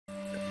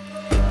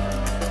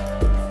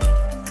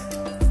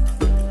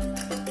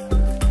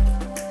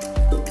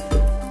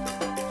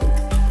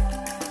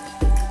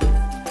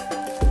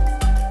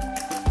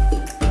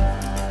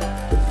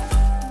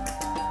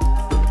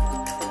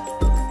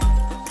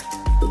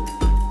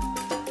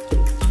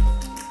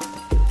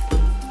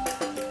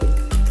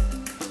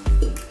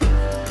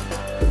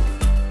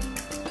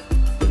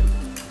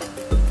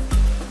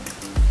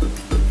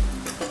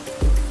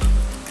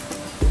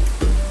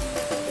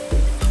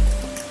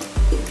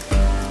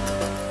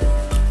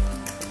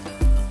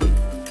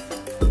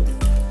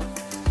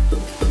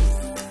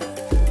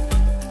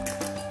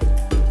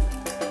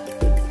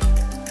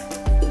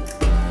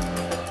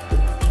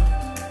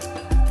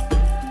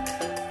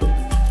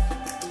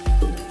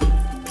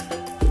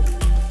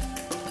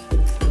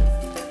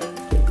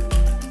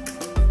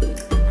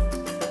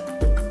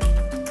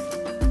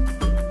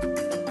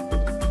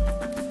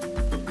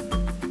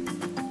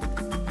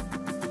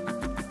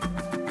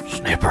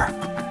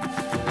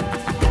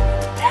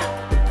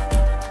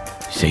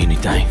see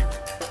anything?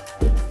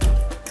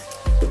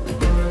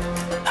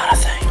 Not a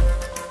thing.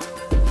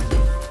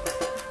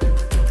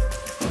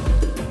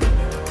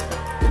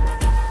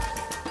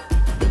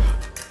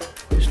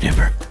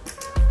 Snipper.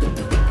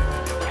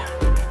 Yeah,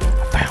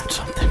 I found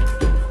something.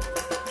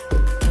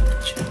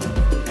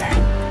 Hey,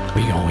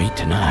 we gonna eat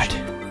tonight.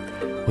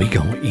 We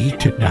gonna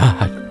eat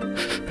tonight.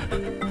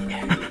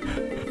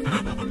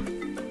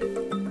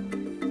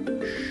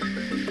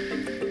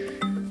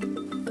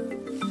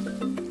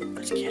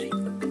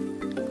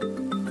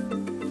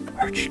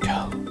 Where'd you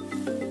go?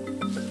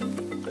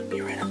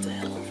 You ran up the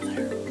hill over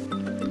there.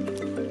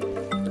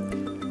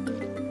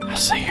 I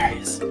see her.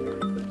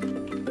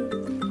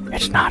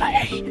 It's not a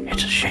he,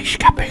 it's a she. She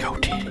got big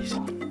old titties.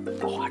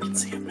 Oh, I can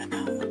see him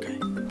now. Okay.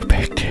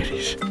 Big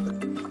titties.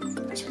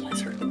 There's a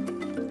laser.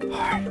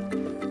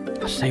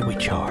 Alright. I say we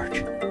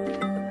charge.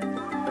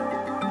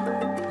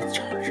 Let's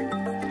charge.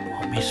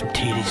 Want me some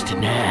titties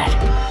tonight.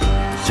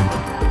 Some...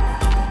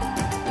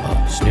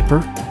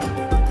 Snipper?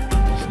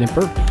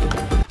 Snipper?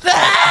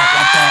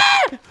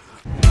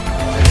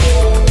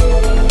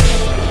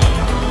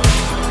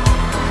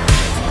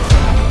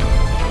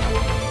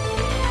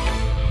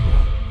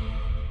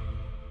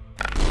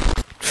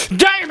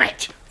 Damn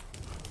it!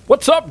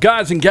 What's up,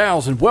 guys and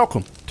gals, and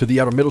welcome to the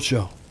Outer Middle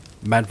Show.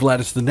 Mad Vlad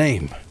is the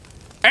name.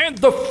 And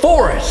the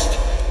forest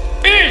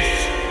is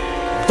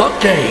the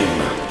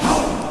game.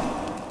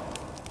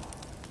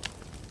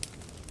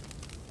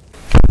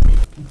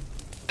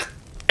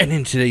 And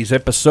in today's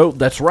episode,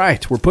 that's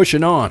right, we're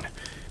pushing on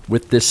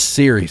with this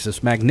series,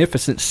 this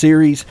magnificent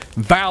series,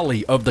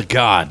 Valley of the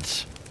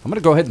Gods. I'm going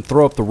to go ahead and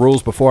throw up the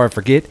rules before I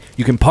forget.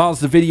 You can pause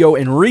the video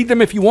and read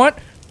them if you want.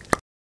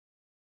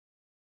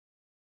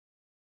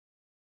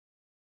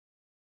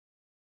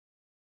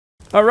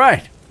 All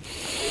right.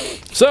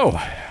 So,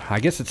 I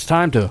guess it's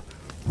time to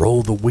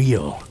roll the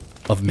wheel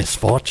of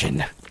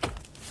misfortune.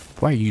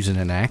 Why are you using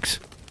an axe?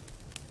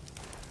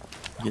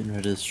 Getting rid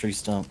of this tree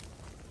stump.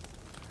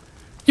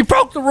 You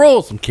broke the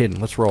rules! I'm kidding.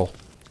 Let's roll.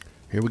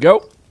 Here we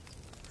go.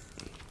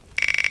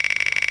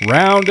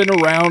 Round and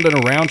around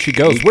and around she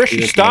goes. Where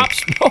she stops?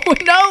 Oh,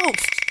 no!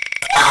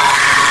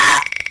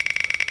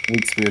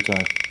 Weak spear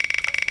time.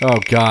 Oh,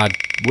 God.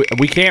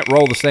 We can't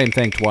roll the same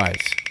thing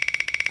twice.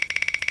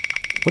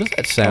 What does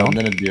that sound? Oh, and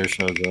then a deer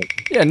shows up.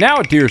 Yeah, now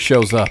a deer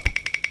shows up.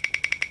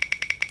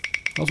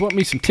 I was wanting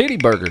me some titty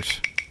burgers.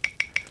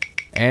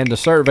 And the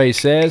survey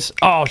says...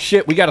 Oh,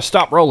 shit, we got to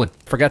stop rolling.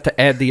 Forgot to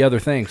add the other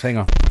things. Hang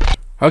on.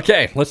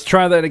 Okay, let's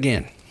try that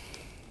again.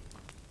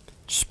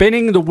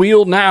 Spinning the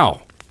wheel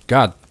now.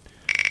 God,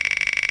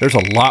 there's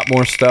a lot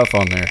more stuff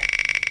on there.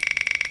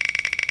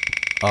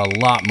 A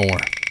lot more.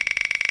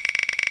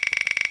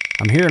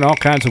 I'm hearing all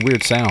kinds of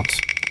weird sounds.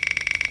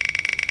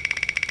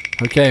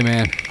 Okay,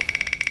 man.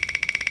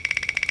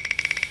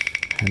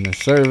 And the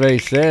survey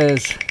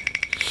says...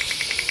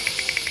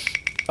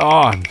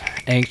 Oh, I'm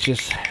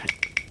anxious.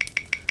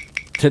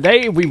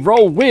 Today we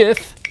roll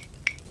with...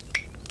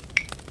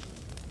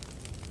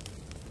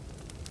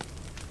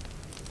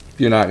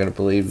 You're not going to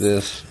believe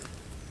this.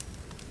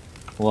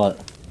 What?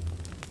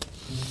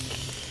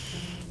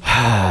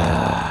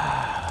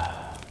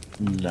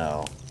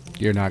 No.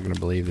 You're not going to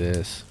believe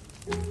this.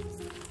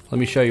 Let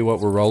me show you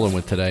what we're rolling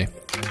with today.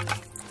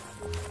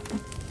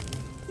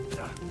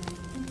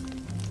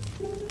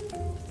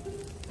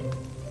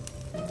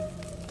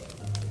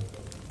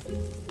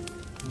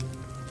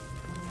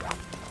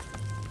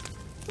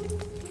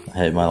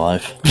 I hate my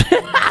life.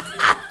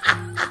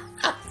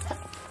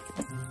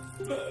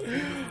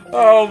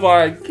 Oh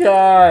my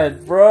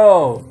God,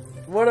 bro.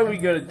 What are we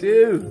gonna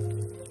do?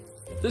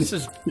 This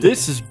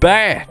is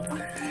bad.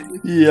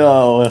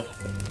 Yo,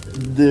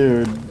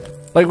 dude.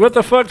 Like, what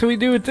the fuck do we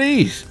do with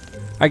these?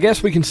 I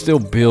guess we can still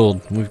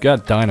build. We've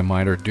got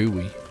dynamite, or do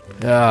we?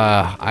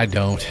 I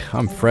don't.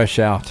 I'm fresh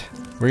out.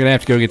 We're gonna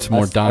have to go get some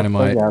more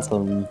dynamite.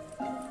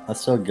 I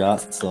still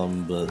got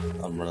some, but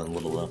I'm running a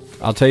little low.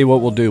 I'll tell you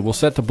what we'll do. We'll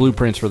set the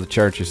blueprints for the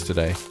churches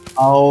today.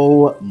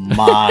 Oh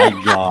my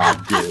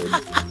God, dude.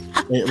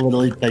 It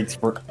literally takes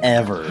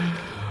forever.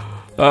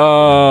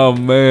 Oh,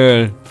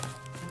 man.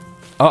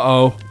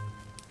 Uh-oh.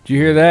 Did you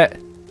hear that?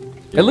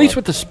 At least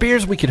with the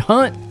spears we could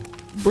hunt.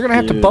 We're going to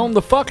have to bone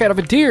the fuck out of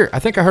a deer. I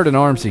think I heard an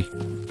armsy.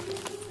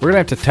 We're going to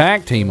have to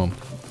tag team them.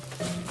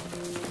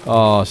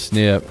 Oh,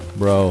 snip,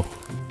 bro.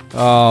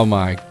 Oh,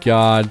 my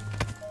God.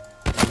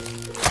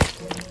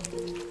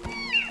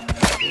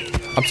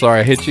 I'm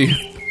sorry, I hit you.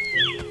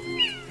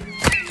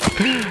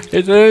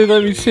 It doesn't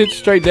let me sit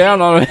straight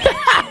down on it.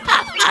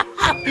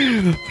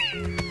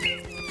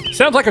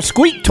 Sounds like a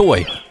squeak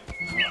toy.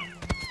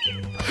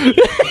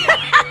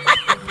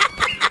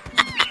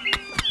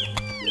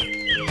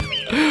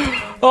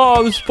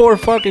 Oh, this poor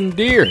fucking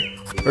deer.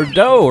 Or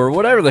doe, or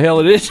whatever the hell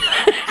it is.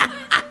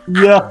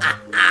 Yeah.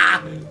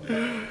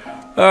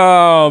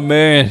 Oh,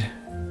 man.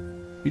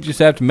 You just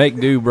have to make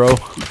do, bro.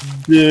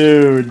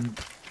 Dude.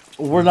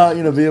 We're not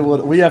going to be able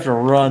to... We have to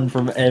run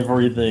from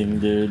everything,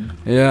 dude.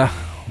 Yeah,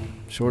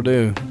 sure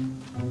do.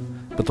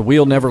 But the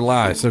wheel never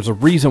lies. There's a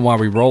reason why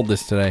we rolled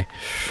this today.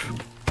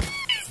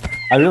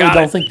 I really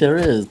don't think there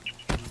is.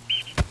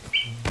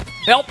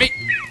 Help me!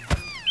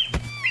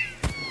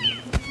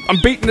 I'm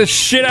beating the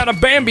shit out of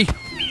Bambi.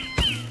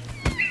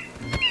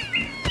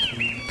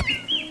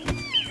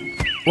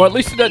 Well, at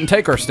least it doesn't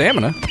take our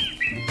stamina. Mew,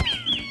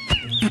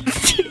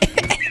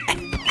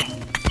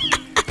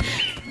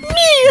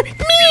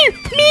 mew,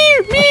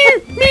 mew,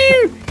 mew,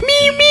 mew,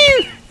 mew,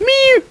 mew,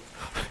 mew.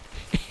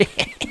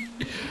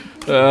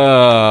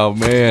 Oh,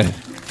 man.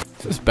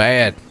 This is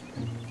bad.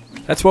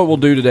 That's what we'll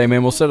do today,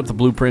 man. We'll set up the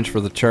blueprints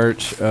for the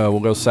church. We'll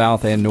go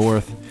south and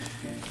north.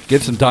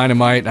 Get some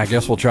dynamite. I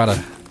guess we'll try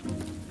to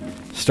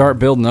start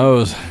building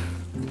those.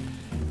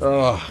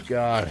 Oh,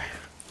 God.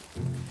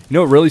 You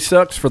know what really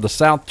sucks for the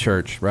South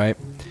Church, right?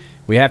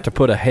 We have to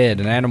put a head,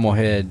 an animal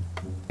head,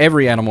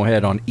 every animal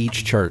head on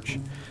each church.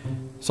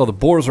 So the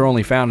boars are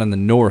only found in the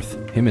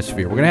North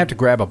Hemisphere. We're going to have to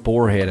grab a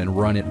boar head and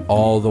run it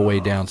all the way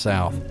down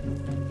south.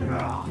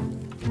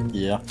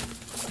 Yeah.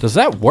 Does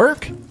that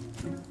work?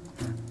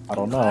 I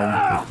don't know.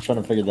 I'm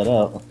trying to figure that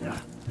out.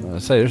 I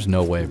say there's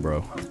no way,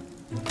 bro.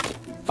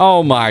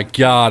 Oh my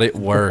God, it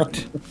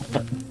worked.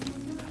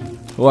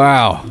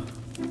 Wow.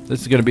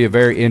 This is going to be a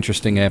very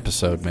interesting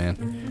episode,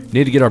 man.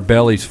 Need to get our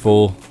bellies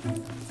full.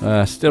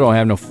 Still don't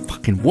have no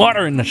fucking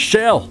water in the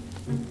shell.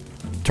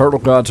 Turtle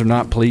gods are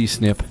not pleased,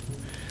 Snip.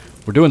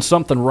 We're doing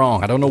something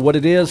wrong. I don't know what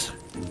it is,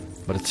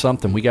 but it's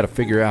something we got to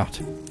figure out.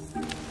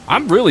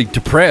 I'm really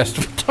depressed.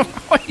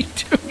 What are you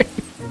doing?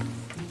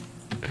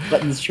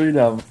 Letting the street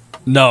out.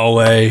 No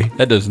way.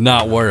 That does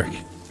not work.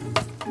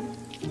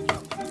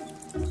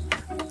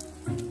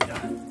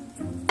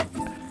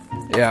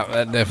 Yeah,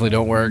 that definitely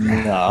don't work.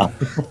 Nah.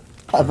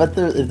 I bet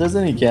if there's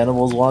any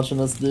cannibals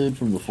watching us, dude,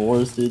 from the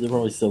forest, dude, they're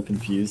probably so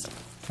confused.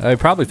 They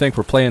probably think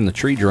we're playing the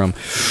tree drum.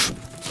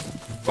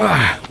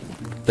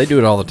 They do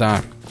it all the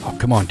time. Oh,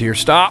 come on, deer,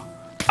 stop.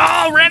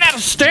 Oh, ran out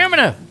of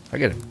stamina. I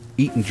gotta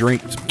eat and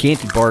drink some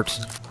candy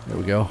barts. There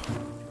we go.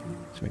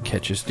 Let's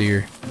catch this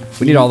deer.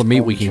 We need all the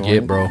meat we can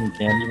get, bro.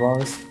 Candy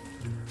bars?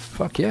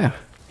 Fuck yeah.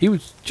 He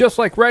was just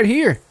like right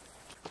here.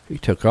 He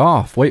took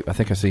off. Wait, I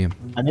think I see him.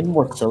 I need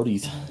more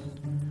sodies.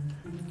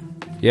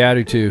 Yeah, I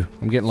do too.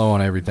 I'm getting low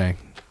on everything.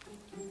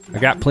 I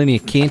got plenty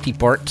of candy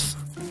parts.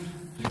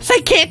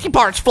 Say candy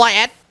parts,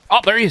 Flat! Oh,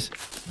 there he is.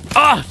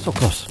 Ah, so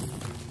close.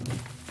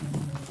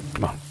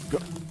 Come on. Go.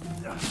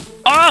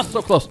 Ah,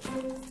 so close.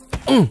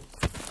 I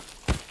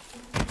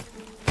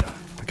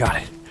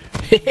got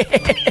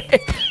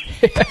it.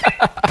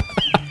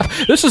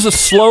 This is a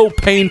slow,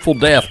 painful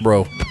death,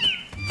 bro.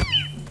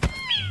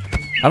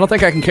 I don't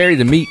think I can carry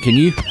the meat. Can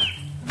you?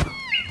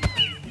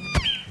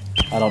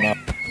 I don't know.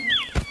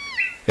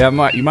 Yeah,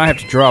 you might have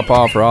to drop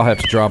off, or I'll have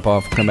to drop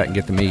off and come back and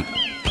get the meat.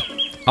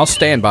 I'll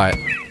stand by it.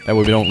 That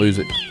way we don't lose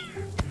it.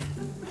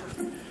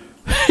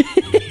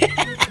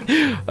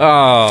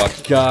 Oh,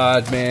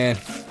 God, man.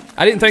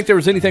 I didn't think there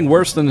was anything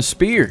worse than the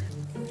spear.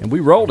 And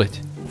we rolled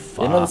it.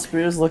 You know, the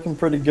spear's looking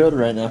pretty good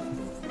right now.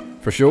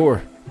 For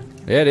sure.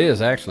 Yeah, it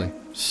is, actually.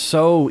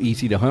 So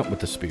easy to hunt with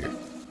the spear.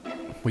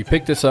 We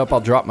picked this up. I'll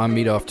drop my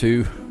meat off,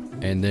 too.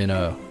 And then,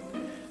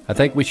 I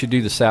think we should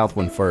do the south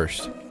one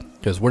first.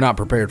 Because we're not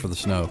prepared for the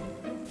snow.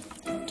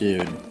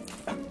 Dude,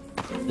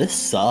 this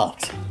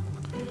sucks.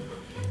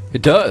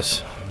 It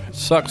does. It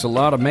sucks a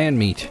lot of man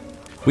meat.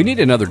 We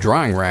need another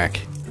drying rack.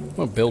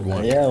 We'll build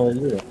one. Yeah, we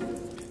do.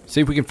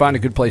 See if we can find a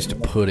good place to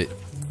put it.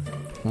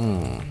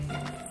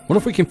 What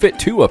if we can fit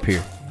 2 up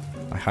here?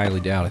 I highly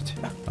doubt it.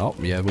 Oh,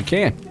 yeah, we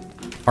can.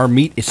 Our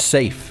meat is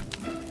safe.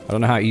 I don't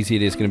know how easy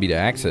it is going to be to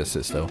access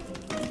this, though.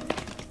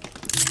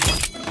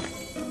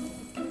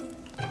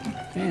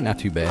 Not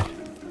too bad.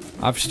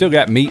 I've still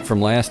got meat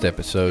from last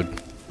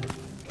episode.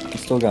 You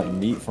still got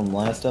meat from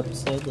last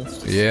episode?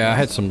 Yeah, I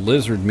had some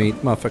lizard meat.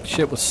 Motherfucking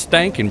shit was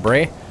stanking,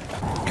 bruh.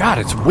 God,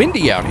 it's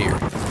windy out here.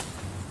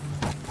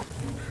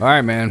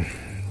 Alright, man.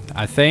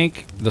 I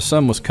think the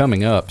sun was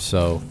coming up,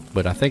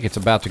 but I think it's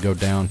about to go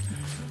down.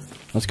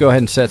 Let's go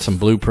ahead and set some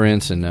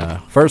blueprints,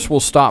 and first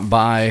we'll stop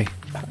by.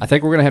 I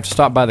think we're going to have to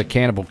stop by the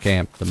cannibal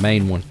camp, the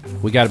main one.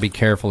 We got to be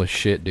careful as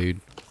shit, dude.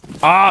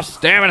 Ah,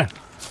 stamina!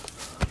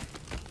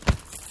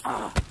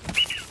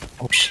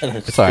 Oh, shit.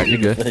 It's alright,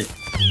 you're good.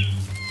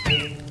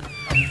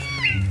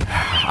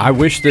 I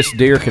wish this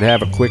deer could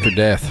have a quicker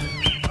death.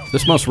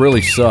 This must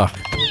really suck.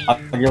 I'll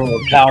give him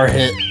a power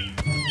hit.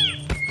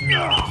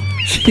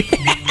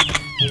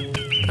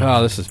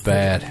 Oh, this is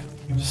bad.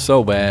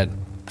 So bad.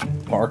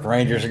 Park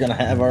Rangers are gonna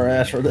have our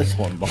ass for this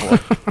one, boy.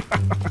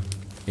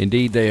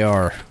 Indeed they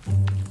are.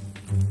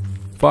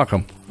 Fuck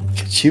them.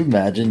 Could you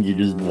imagine you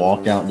just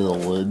walk out into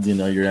the woods, you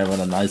know, you're having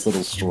a nice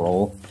little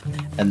stroll,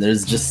 and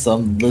there's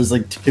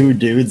like 2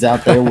 dudes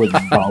out there with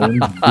bones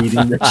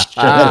beating the shit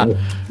out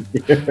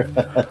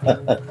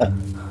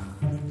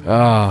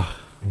of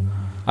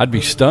I'd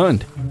be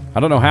stunned. I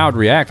don't know how I'd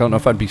react. I don't know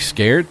if I'd be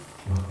scared.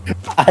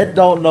 I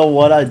don't know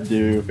what I'd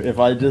do if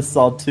I just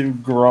saw 2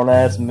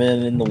 grown-ass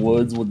men in the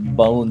woods with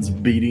bones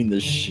beating the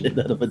shit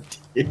out of a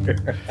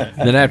deer.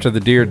 Then after the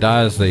deer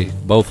dies, they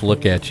both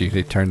look at you.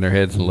 They turn their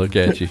heads and look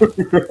at you.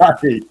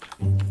 Right.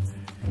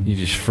 You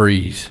just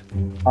freeze.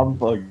 I'm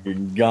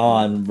fucking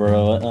gone,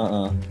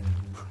 bro.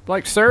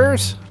 Like,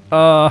 sirs,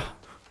 what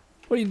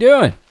are you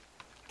doing?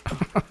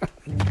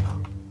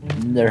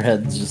 Their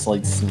heads just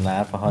like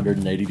snap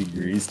 180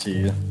 degrees to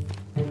you.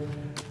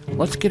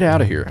 Let's get out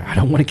of here. I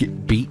don't want to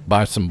get beat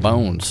by some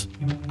bones.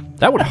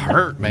 That would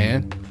hurt,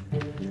 man.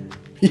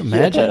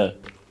 Imagine. Yeah.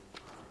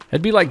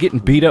 It'd be like getting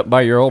beat up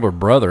by your older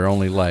brother,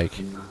 only like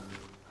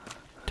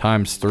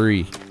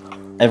 ×3.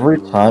 Every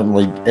time,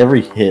 like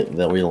every hit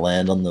that we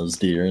land on those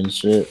deer and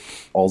shit,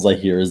 all I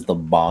hear is the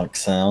bonk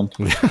sound.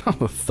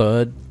 A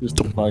thud. Just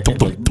a fucking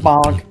like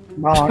bonk,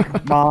 bonk,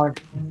 bonk.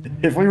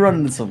 If we run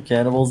into some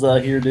cannibals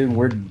out here, dude,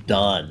 we're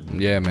done.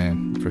 Yeah,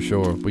 man, for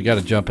sure. We got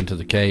to jump into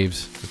the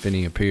caves if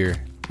any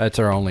appear. That's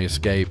our only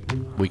escape.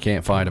 We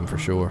can't fight them for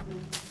sure.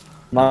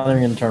 I'm not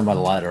even gonna turn my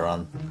lighter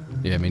on.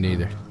 Yeah, me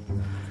neither.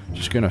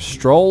 Just gonna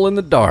stroll in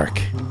the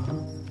dark.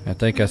 I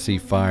think I see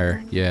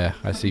fire. Yeah,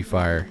 I see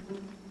fire.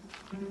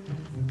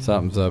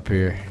 Something's up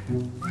here.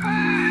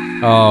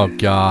 Oh,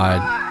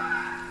 God.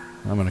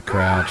 I'm gonna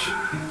crouch.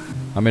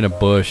 I'm in a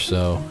bush,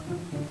 so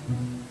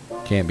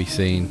can't be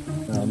seen.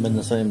 I'm in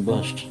the same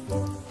bush.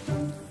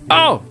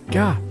 Oh,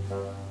 God.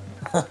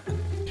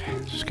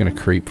 Just gonna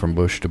creep from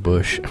bush to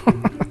bush.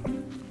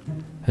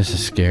 This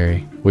is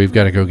scary. We've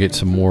got to go get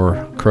some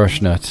more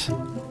crush nuts.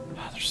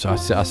 So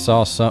I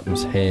saw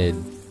something's head.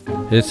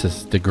 This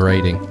is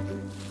degrading.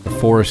 The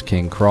forest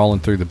king crawling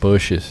through the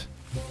bushes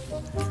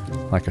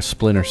like a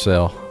splinter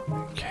cell.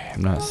 Okay,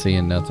 I'm not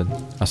seeing nothing.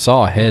 I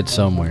saw a head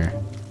somewhere.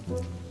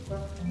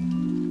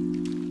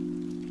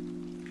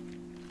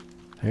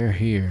 They're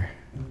here.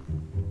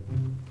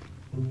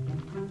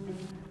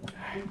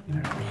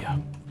 There we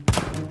go.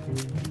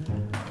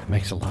 It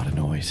makes a lot of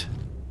noise.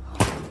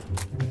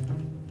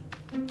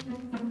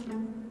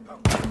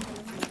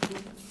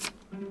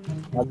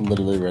 I'd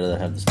literally rather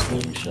have this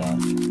slingshot.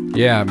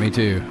 Yeah, me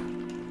too.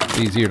 It's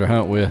easier to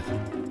hunt with.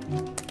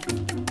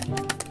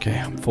 Okay,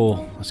 I'm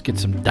full. Let's get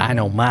some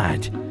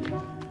dynamite.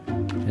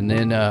 And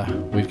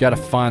then we've got to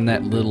find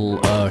that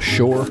little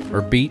shore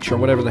or beach or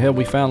whatever the hell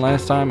we found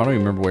last time. I don't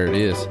even remember where it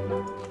is.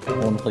 I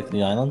want to click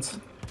the islands.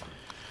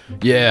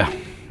 Yeah,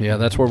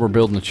 that's where we're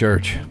building the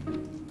church.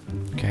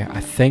 Okay,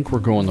 I think we're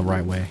going the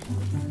right way.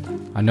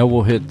 I know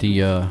we'll hit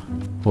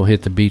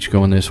the beach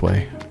going this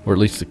way, or at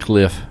least the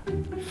cliff.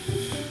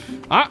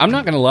 I'm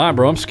not gonna lie,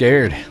 bro. I'm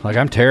scared. Like,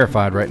 I'm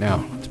terrified right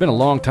now. It's been a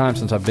long time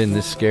since I've been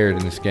this scared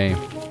in this game.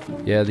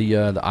 Yeah,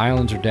 the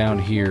islands are down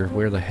here.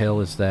 Where the hell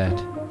is that?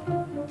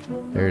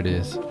 There it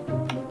is.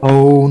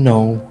 Oh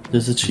no,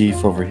 there's a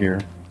chief over here.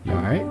 You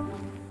all right?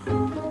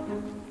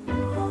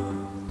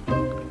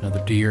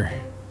 Another deer.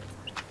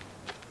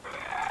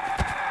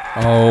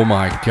 Oh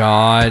my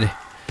God,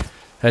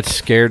 that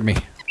scared me.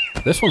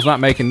 This one's not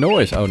making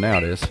noise. Oh, now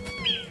it is.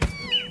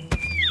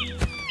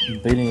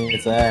 I'm beating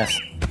its ass.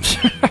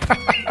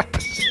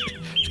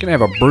 It's gonna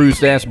have a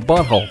bruised ass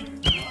butthole.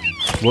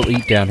 We'll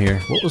eat down here.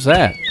 What was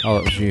that? Oh,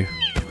 that was you.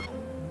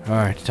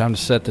 Alright, time to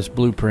set this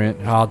blueprint.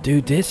 Oh,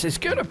 dude, this is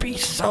gonna be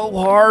so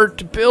hard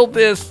to build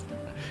this.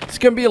 It's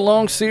gonna be a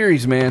long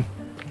series, man.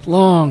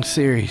 Long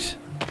series.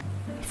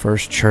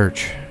 First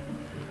church.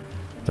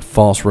 The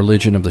false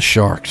religion of the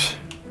sharks.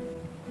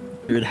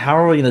 Dude, how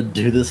are we gonna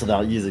do this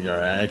without using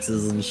our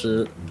axes and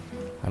shit?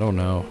 I don't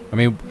know. I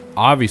mean,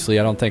 obviously,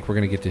 I don't think we're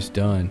gonna get this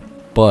done,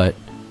 but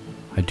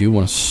I do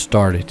want to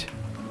start it.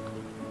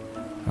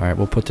 Alright,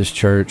 we'll put this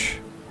church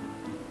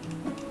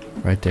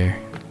right there.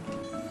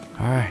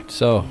 Alright,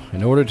 so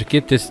in order to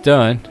get this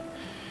done,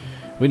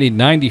 we need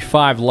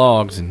 95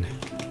 logs and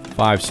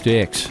 5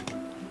 sticks.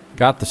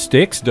 Got the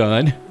sticks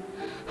done.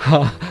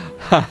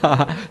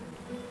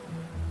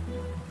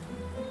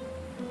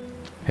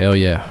 Hell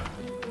yeah.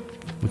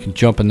 We can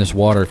jump in this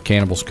water if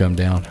cannibals come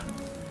down.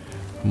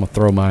 I'm gonna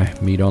throw my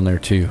meat on there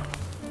too.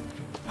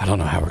 I don't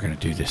know how we're gonna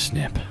do this,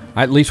 Snip.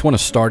 I at least want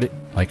to start it.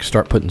 Like,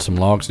 start putting some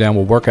logs down.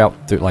 We'll work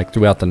out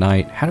throughout the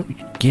night. How do we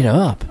get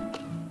up?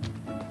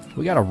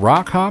 We got a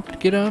rock hop to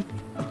get up?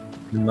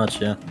 Pretty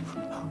much, yeah.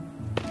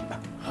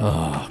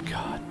 Oh,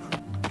 God.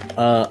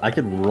 I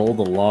could roll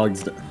the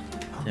logs down.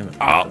 Damn it.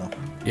 Oh,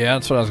 yeah,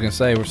 that's what I was gonna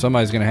say. Where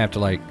somebody's gonna have to,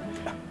 like,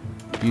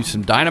 use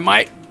some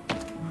dynamite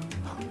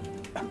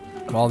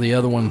while the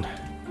other one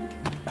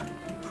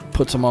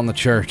puts them on the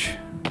church.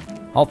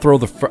 I'll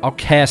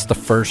cast the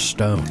first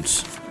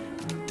stones.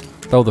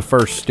 Throw the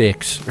first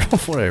sticks.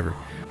 Whatever.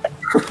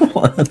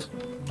 What?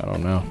 I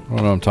don't know. I don't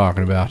know what I'm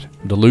talking about.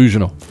 I'm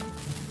delusional.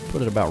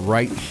 Put it about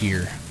right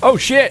here. Oh,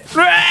 shit!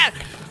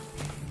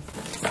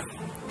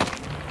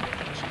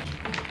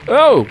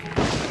 Oh!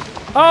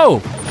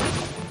 Oh!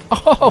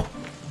 Oh!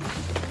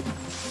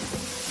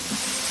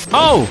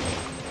 Oh!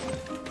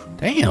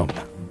 Damn.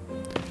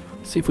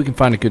 Let's see if we can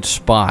find a good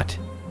spot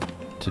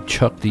to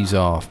chuck these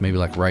off. Maybe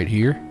like right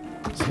here.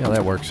 See how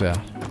that works out.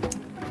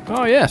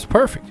 Oh, yes.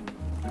 Perfect.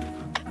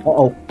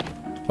 Uh-oh.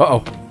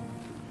 Uh-oh.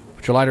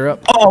 Put your lighter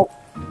up. Uh-oh.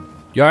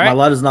 You alright? My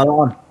light is not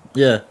on.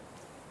 Yeah.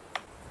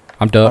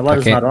 I'm ducked. My light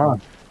is not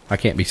on. I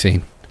can't be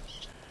seen.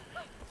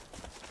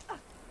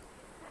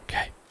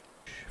 Okay.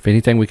 If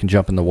anything, we can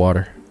jump in the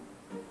water.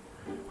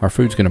 Our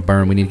food's gonna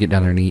burn. We need to get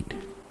down there and eat.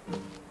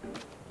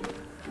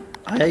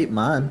 I ate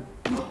mine.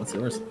 What's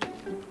yours?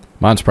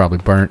 Mine's probably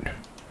burnt.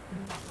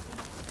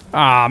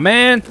 Ah,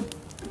 man.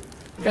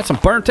 Got some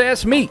burnt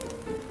ass meat.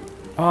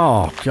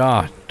 Oh,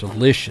 God.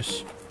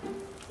 Delicious.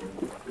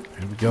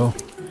 There we go.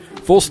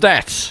 Full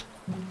stats.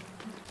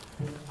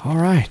 All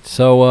right.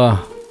 So,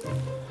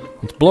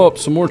 let's blow up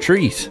some more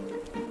trees.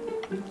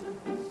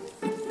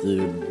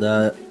 Dude,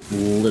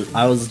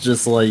 I was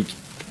just like...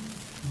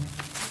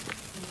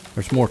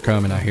 There's more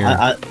coming, I hear.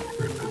 I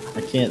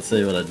can't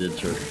say what I did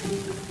to her.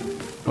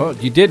 Well,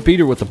 you did beat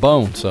her with the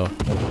bone, so...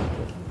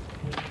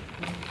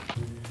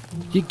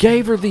 You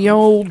gave her the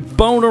old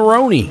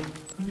bone-a-roni,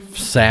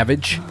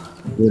 savage.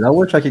 Dude, I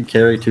wish I could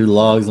carry 2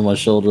 logs on my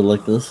shoulder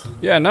like this.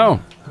 Yeah, no.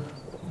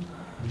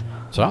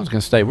 So I was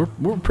gonna say,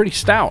 we're pretty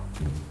stout.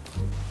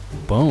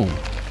 Boom.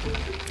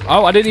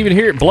 Oh, I didn't even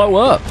hear it blow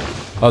up.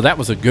 Oh, that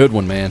was a good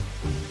one, man.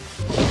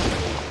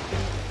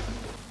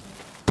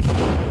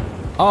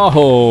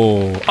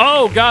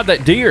 Oh, God,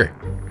 that deer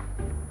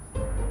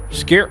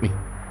scared me.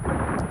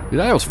 Dude,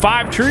 that was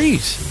 5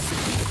 trees.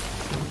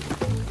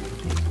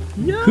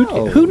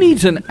 Yo. Who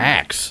needs an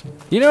axe?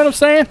 You know what I'm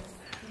saying?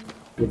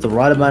 With the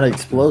right amount of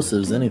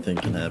explosives, anything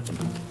can happen.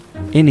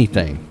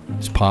 Anything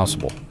is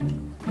possible.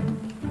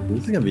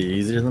 This is gonna be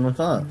easier than I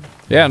thought.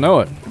 Yeah, I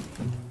know it.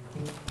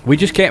 We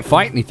just can't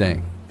fight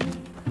anything.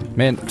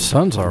 Man, the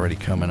sun's already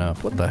coming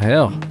up. What the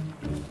hell?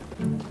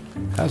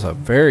 That was a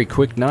very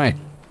quick night.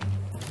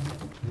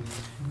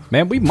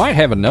 Man, we might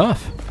have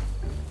enough.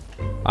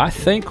 I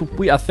think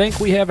we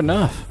have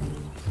enough.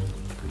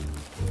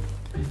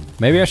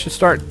 Maybe I should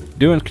start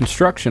doing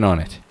construction on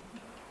it.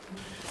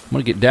 I'm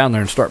gonna get down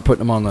there and start putting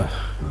them on the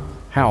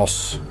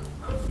house.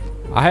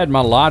 I had my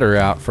lighter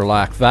out for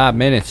like 5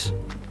 minutes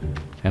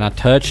and I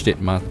touched it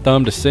and my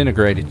thumb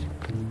disintegrated.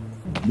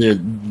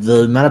 Dude,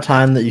 the amount of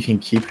time that you can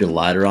keep your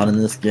lighter on in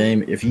this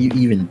game, if you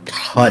even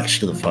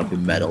touch the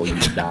fucking metal, you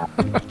die.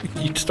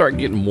 You'd start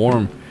getting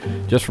warm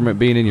just from it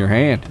being in your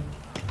hand.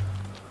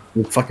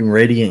 With fucking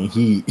radiant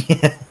heat.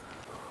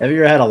 Have you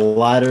ever had a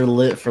lighter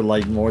lit for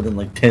like more than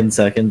like 10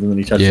 seconds and then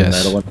you touch the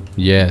metal and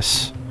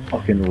Yes.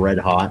 fucking red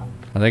hot?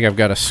 I think I've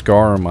got a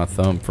scar on my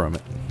thumb from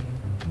it.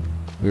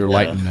 We were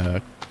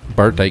lighting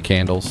birthday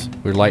candles.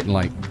 We were lighting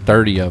like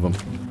 30 of them.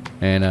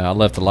 And I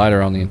left the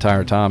lighter on the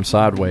entire time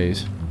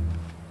sideways.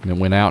 And it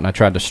went out and I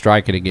tried to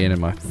strike it again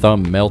and my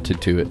thumb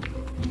melted to it.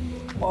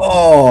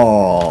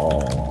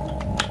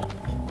 Oh.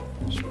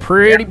 It's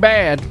pretty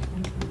bad.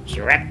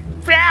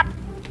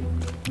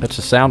 That's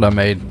the sound I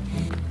made.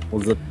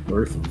 Was it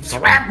birth?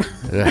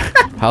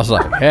 I was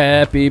like,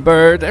 happy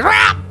birthday.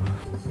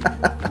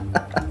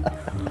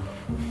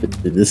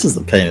 Dude, this is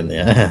a pain in the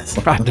ass.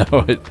 I know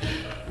it.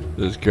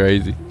 It's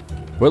crazy.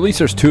 Well, at least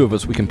there's 2 of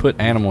us. We can put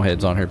animal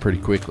heads on here pretty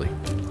quickly.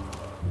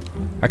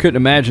 I couldn't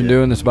imagine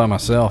doing this by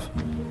myself.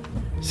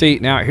 See,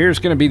 now here's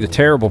going to be the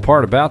terrible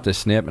part about this,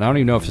 Snip, and I don't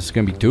even know if it's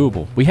going to be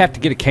doable. We have to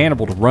get a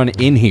cannibal to run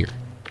in here.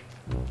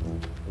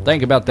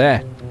 Think about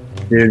that.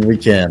 Dude, we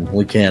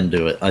can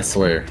do it, I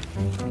swear.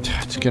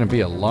 It's going to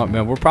be a lot,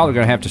 man. We're probably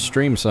going to have to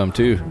stream some,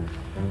 too.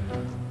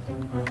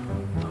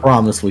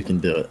 Promise we can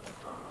do it.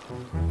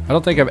 I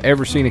don't think I've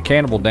ever seen a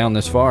cannibal down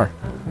this far.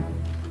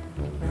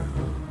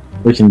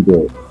 We can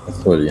do it, I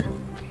swear to you.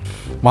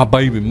 My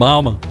baby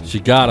mama, she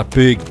got a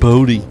big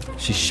booty.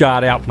 She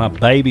shot out my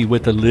baby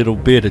with a little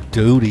bit of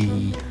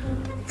duty.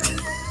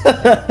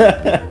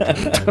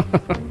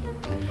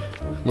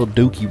 Little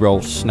dookie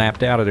roll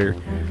snapped out of there.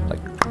 Like,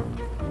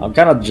 I'm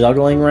kind of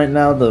juggling right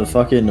now the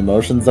fucking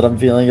emotions that I'm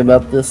feeling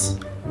about this.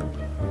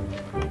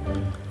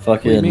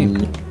 Fucking. What do you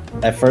mean?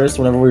 At first,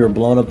 whenever we were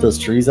blowing up those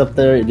trees up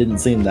there, it didn't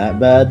seem that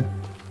bad.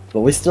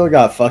 But we still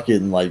got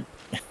fucking, like,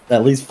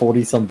 at least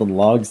 40-something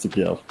logs to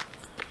go.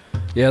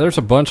 yeah, there's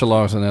a bunch of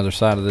logs on the other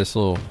side of this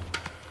little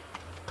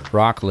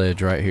rock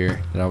ledge right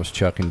here that I was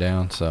chucking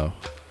down, so.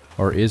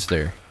 Or is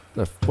there?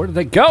 Where did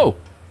they go?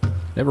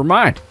 Never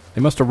mind.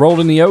 They must have rolled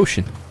in the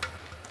ocean.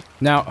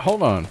 Now,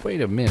 hold on.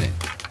 Wait a minute.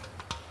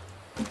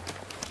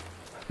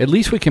 At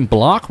least we can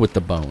block with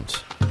the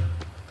bones.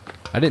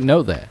 I didn't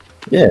know that.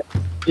 Yeah,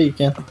 you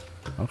can.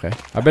 Okay.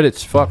 I bet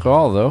it's fuck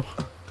all, though.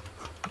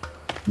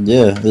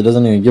 Yeah, it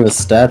doesn't even give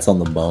us stats on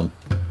the bone.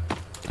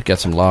 I got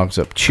some logs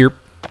up. Chirp.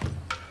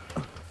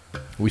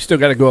 We still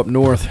got to go up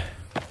north.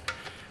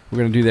 We're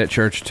going to do that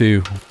church,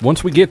 too.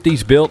 Once we get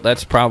these built,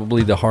 that's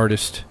probably the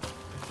hardest,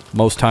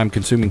 most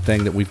time-consuming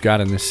thing that we've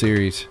got in this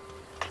series.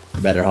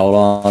 You better hold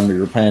on to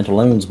your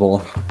pantaloons,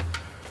 boy.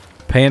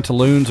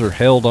 Pantaloons are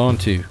held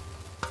onto.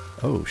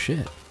 Oh,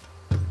 shit.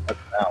 That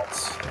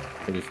sounds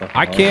pretty fucking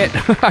I hard.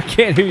 can't, I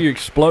can't hear your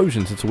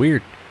explosions. It's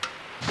weird.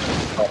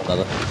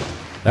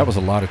 That was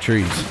a lot of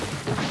trees.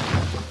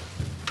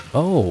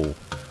 Oh.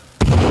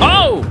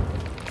 Oh!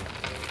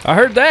 I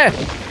heard that.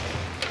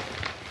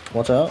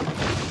 Watch out.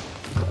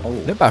 Oh.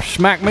 They about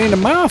smacked me in the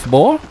mouth,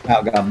 boy.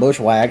 I got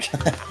bushwhacked.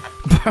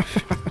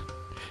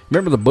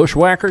 Remember the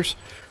bushwhackers?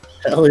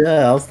 Hell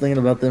yeah, I was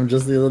thinking about them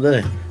just the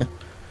other day.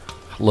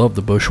 Love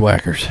the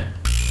bushwhackers.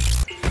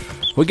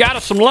 We got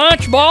us some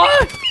lunch, boy.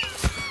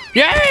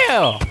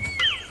 Yeah.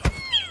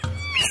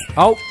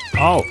 Oh.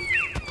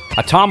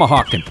 I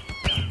tomahawked him.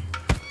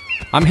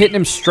 I'm hitting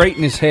him straight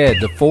in his head,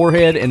 the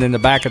forehead, and then the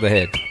back of the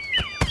head.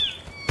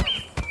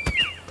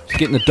 He's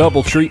getting the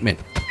double treatment.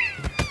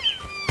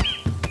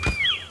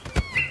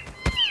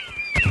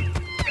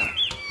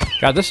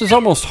 God, this is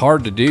almost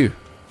hard to do.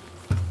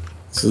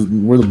 So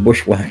we're the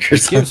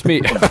bushwhackers. Gives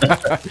me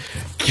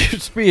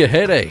a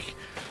headache.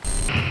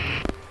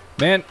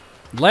 Man,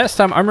 I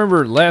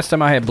remember last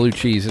time I had blue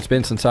cheese, it's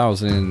been since I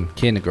was in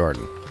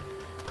kindergarten.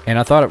 And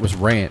I thought it was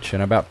ranch,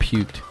 and I about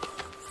puked.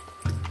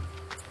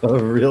 Oh,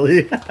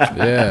 really?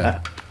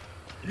 Yeah.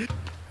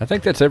 I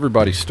think that's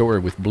everybody's story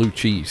with blue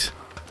cheese.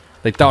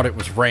 They thought it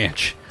was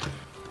ranch.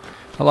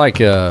 I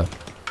like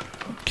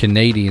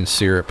Canadian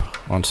syrup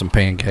on some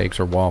pancakes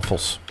or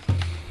waffles.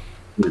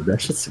 Dude,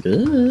 that shit's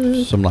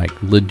good. Some like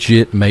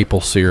legit maple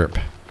syrup.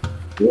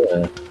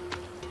 Yeah.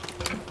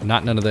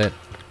 Not none of that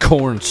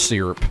corn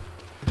syrup.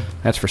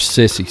 That's for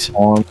sissies.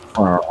 Corn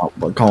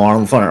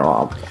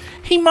syrup.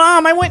 Hey,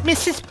 Mom, I want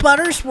Mrs.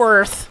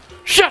 Buttersworth.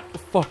 Shut the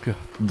fuck up.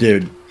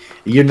 Dude,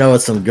 you know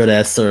it's some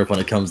good-ass syrup when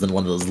it comes in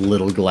one of those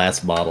little glass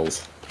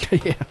bottles.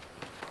 Yeah.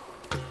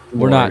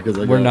 We're not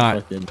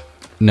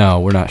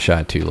No, we're not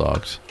shy 2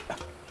 logs.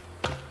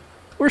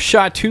 We're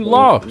shy 2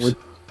 logs.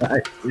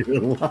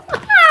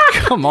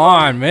 Come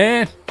on,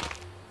 man.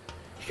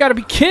 You gotta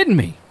be kidding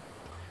me.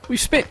 We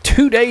spent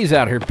 2 days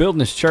out here building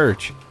this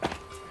church.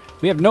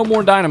 We have no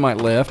more dynamite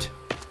left.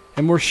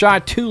 And we're shy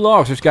 2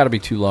 logs. There's gotta be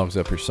 2 logs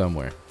up here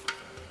somewhere.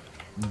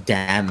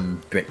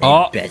 Damn, Brittany,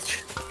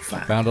 bitch.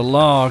 Fuck. Found a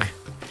log.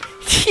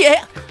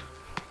 Yeah.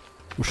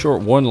 We're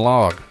short 1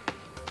 log.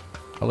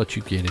 I'll let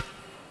you get it.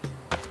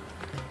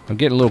 I'm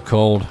getting a little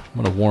cold.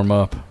 I'm gonna warm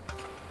up.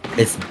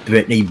 It's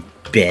Brittany,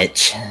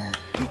 bitch.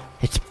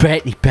 It's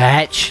Brittany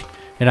Batch,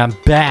 and I'm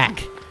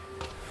back.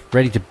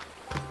 Ready to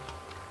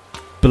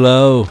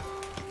blow.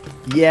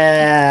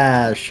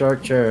 Yeah,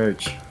 short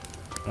church.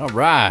 All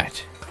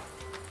right.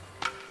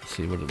 Let's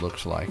see what it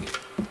looks like.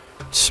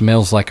 It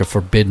smells like a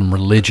forbidden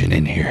religion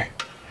in here.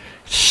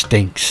 It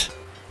stinks.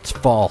 It's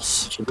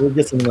false. Should we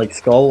get some like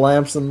skull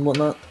lamps and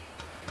whatnot?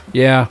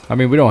 Yeah, I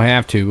mean, we don't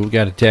have to. We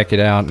got to deck it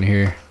out in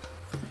here.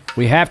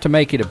 We have to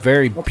make it a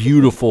very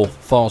beautiful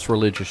false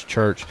religious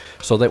church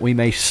so that we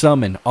may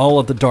summon all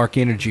of the dark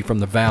energy from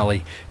the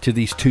valley to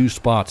these 2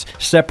 spots,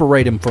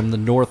 separate them from the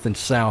north and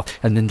south,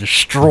 and then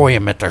destroy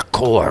them at their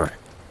core.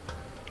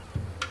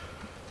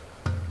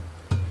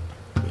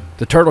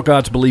 The turtle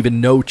gods believe in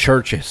no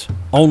churches,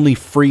 only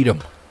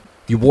freedom.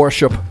 You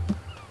worship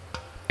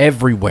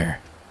everywhere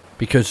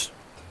because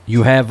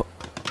you have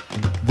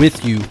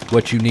with you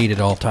what you need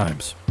at all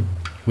times,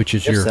 which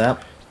is your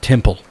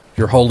temple.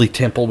 Your holy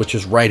temple, which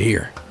is right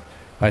here,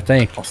 I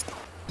think.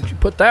 Did you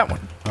put that one?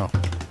 Oh,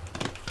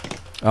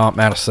 I'm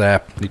out of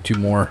sap. Need 2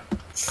 more.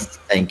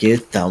 Thank you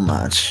so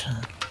much.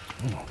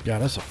 Oh,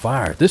 God, that's a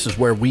fire. This is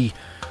where we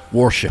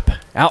worship.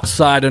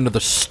 Outside under the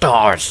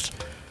stars.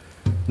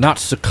 Not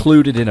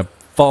secluded in a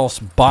false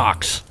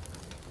box.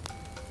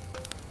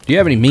 Do you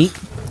have any meat?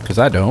 Because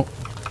I don't.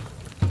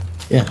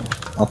 Yeah,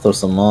 I'll throw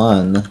some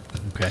on.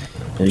 Okay.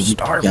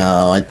 Starving.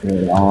 No, I threw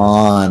it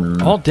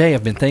on. All day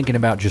I've been thinking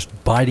about just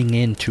biting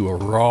into a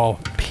raw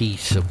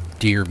piece of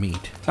deer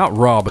meat. Not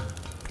raw, but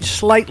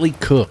slightly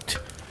cooked.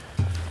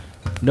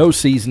 No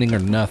seasoning or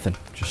nothing.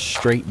 Just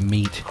straight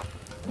meat.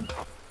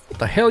 What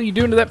the hell are you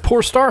doing to that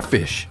poor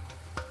starfish?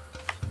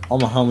 All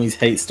my homies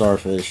hate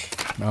starfish.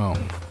 Oh.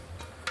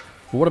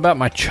 Well, what about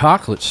my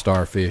chocolate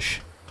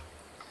starfish?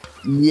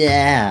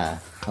 Yeah,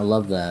 I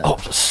love that. Oh,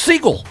 the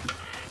seagull!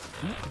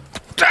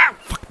 Ah,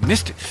 fuck,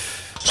 missed it.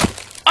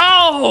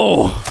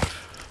 Oh!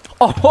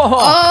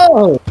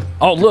 Oh!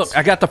 Oh, look,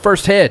 I got the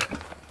first head.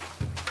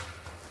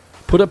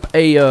 Put up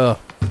a,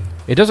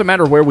 it doesn't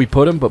matter where we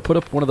put them, but put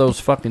up one of those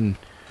fucking,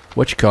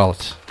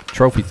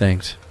 trophy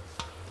things.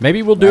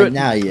 Maybe we'll do it.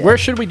 Now, yeah. Where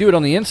should we do it,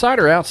 on the inside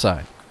or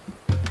outside?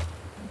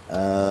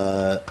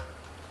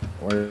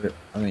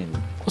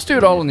 Let's do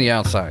it all on the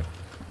outside.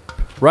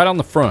 Right on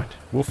the front.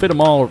 We'll fit them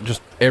all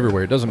just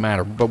everywhere. It doesn't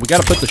matter. But we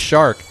got to put the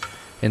shark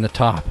in the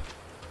top.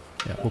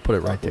 Yeah, we'll put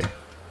it right there.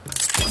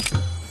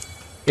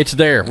 It's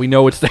there. We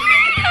know it's there.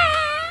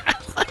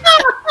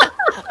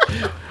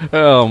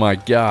 Oh, my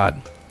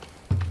God.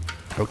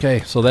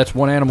 Okay, so that's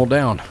 1 animal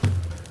down.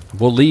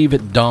 We'll leave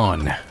at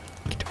dawn.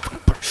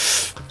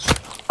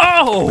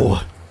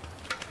 Oh!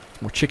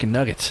 More chicken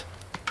nuggets.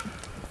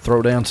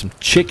 Throw down some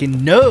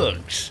chicken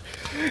nugs.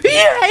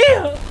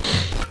 Yeah!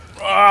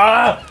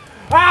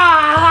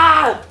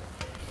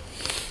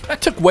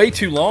 That took way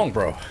too long,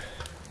 bro.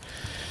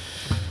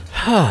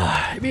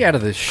 Get me out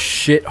of this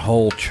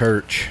shithole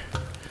church.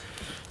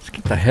 Let's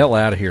get the hell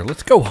out of here.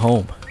 Let's go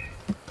home.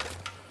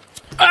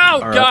 Oh,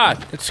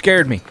 God! It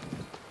scared me.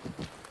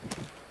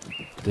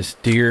 This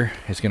deer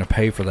is going to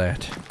pay for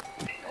that.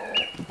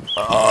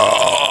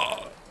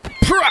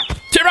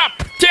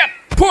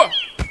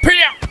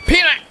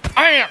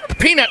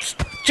 Peanuts,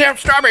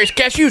 strawberries,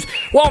 cashews,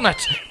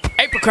 walnuts,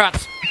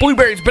 apricots,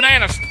 blueberries,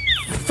 bananas,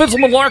 fizzle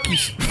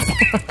malarkeys.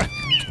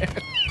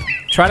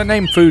 Try to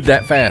name food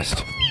that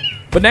fast.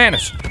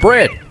 Bananas,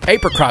 bread,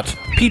 apricots,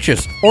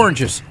 peaches,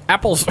 oranges,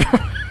 apples.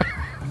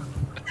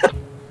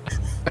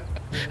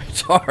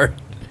 hard.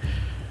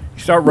 You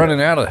start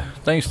running out of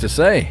things to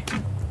say.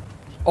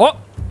 Oh,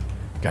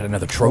 got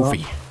another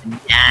trophy.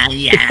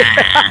 Yeah.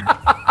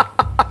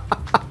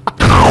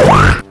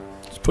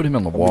 Let's put him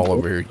on the wall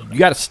over here. You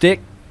got a stick?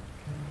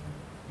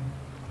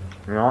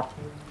 Yeah.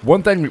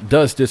 One thing that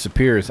does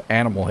disappear is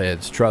animal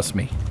heads. Trust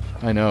me.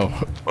 I know.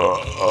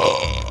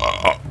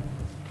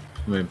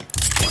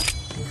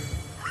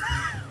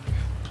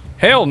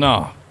 Hell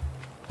no.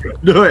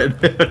 Do it.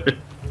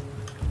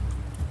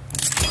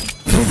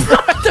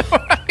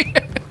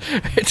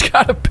 It's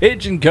got a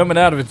pigeon coming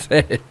out of its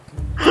head.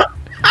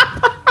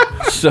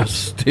 So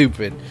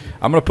stupid.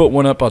 I'm gonna put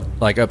one up on,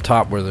 like up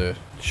top where the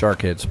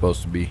shark head's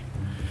supposed to be.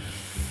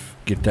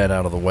 Get that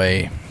out of the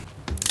way.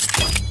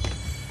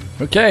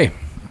 Okay,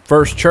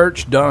 first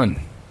church done.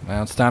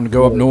 Now it's time to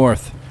go up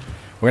north.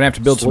 We're gonna have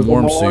to build some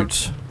warm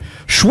suits.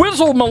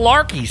 Schwizzle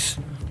malarkeys.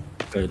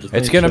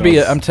 It's gonna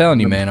be. I'm telling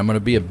you, man. I'm gonna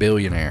be a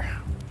billionaire.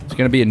 It's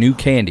gonna be a new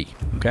candy.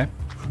 Okay.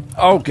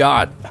 Oh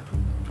God.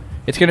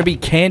 It's gonna be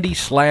candy /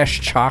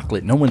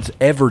 chocolate. No one's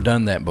ever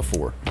done that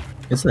before.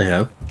 Yes, they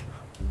have.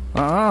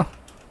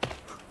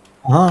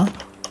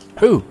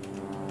 Who?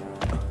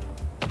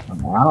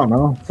 I don't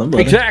know.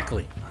 Somebody.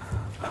 Exactly.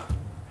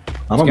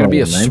 It's gonna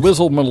be a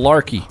swizzle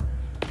malarkey.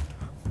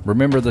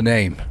 Remember the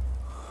name.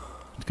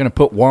 It's gonna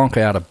put Wonka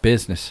out of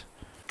business.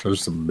 Those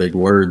are some big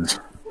words.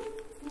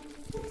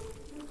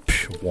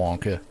 Psh,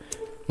 Wonka.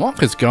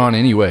 Wonka's gone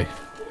anyway.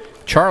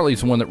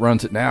 Charlie's the one that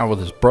runs it now with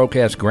his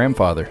broke-ass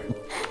grandfather.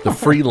 The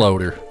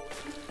freeloader.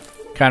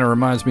 Kind of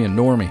reminds me of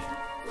Normie.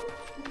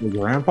 Your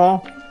grandpa?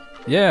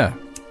 Yeah.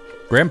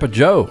 Grandpa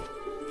Joe.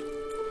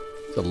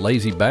 He's a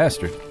lazy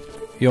bastard.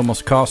 He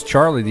almost cost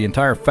Charlie the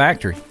entire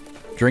factory.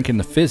 Drinking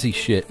the fizzy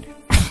shit.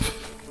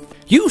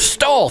 You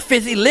stole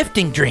fizzy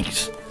lifting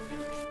drinks.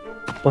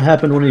 What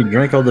happened when he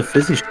drank all the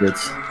fizzy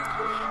shits?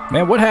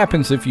 Man, what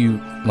happens if you,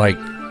 like,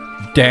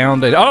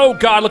 downed it? Oh,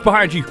 God, look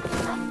behind you.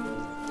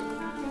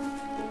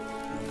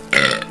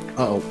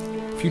 Uh-oh.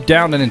 If you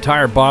downed an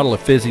entire bottle of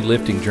fizzy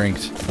lifting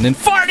drinks and then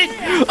farted.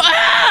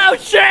 Oh,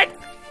 shit.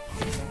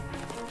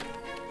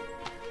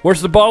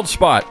 Where's the bald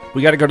spot?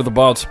 We got to go to the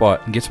bald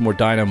spot and get some more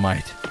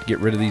dynamite. Get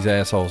rid of these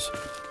assholes.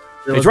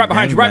 He's right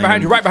behind you, right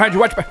behind you, right behind you,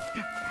 watch behind.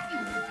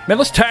 Man,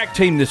 let's tag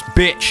team this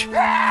bitch.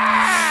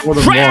 What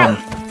a one.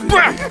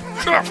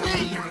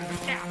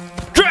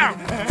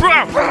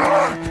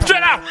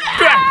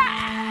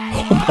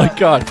 Oh my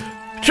God.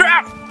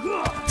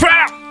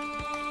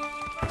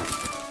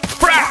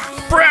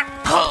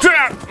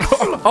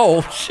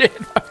 Oh shit.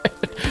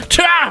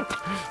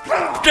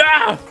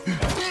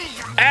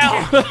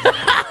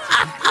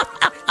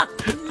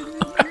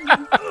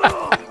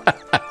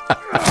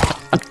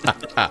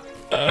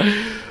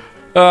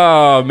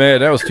 Oh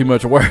man, that was too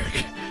much work.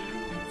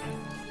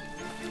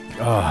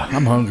 Oh,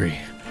 I'm hungry.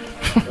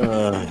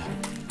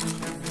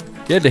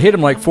 You had to hit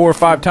him like 4 or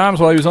 5 times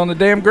while he was on the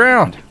damn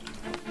ground.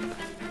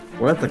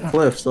 We're at the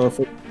cliff, so if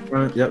we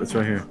run it, yep, it's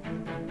right here.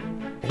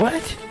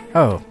 What?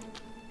 Oh.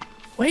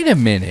 Wait a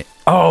minute.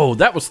 Oh,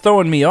 that was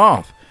throwing me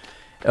off.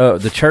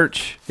 The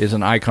church is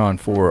an icon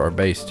for our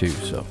base too,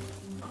 so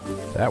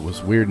that was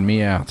weirding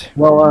me out.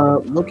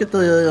 Well, look at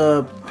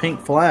the pink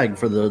flag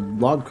for the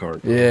log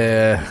cart.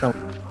 Yeah.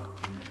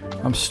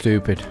 I'm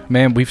stupid.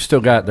 Man, we've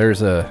still got,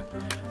 there's a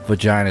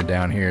vagina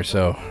down here,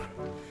 so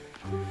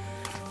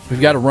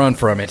we've got to run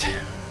from it.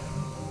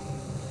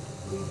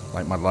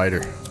 Like my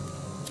lighter.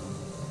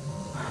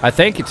 I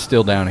think it's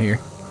still down here.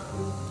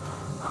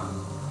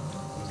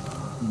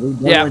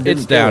 Yeah,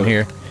 it's down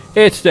here.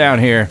 It's down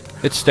here.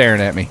 It's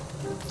staring at me.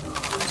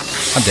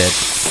 I'm dead.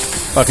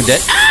 Fucking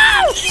dead.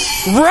 Ow!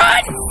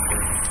 Run!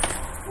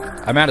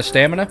 I'm out of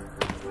stamina.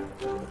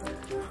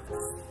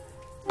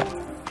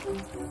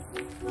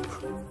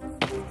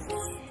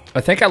 I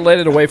think I let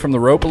it away from the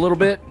rope a little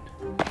bit.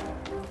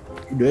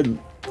 You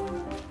didn't.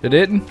 It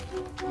didn't?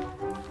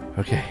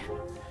 Okay.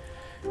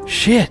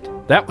 Shit,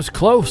 that was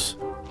close.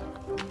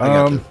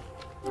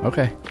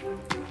 Okay.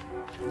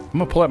 I'm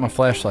gonna pull out my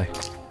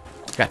flashlight.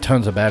 Got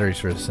tons of batteries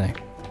for this thing.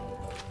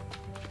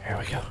 Here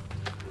we go.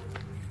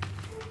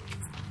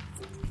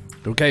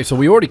 Okay, so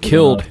we already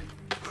killed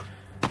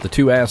the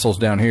 2 assholes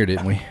down here,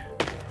 didn't we?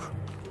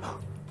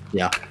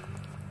 Yeah.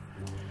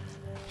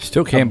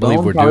 Still can't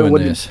believe we're doing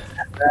this.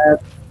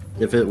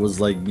 If it was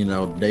like, you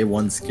know, day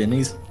 1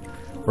 skinnies.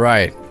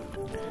 Right.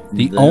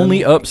 The Then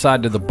only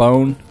upside to the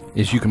bone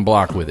is you can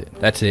block with it.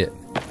 That's it.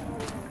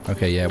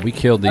 Okay, yeah, we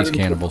killed these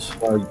cannibals.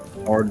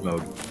 Hard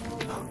mode.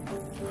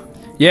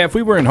 Yeah, if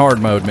we were in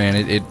hard mode,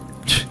 man,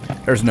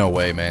 there's no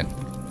way, man.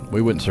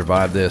 We wouldn't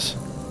survive this.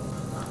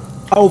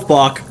 Oh,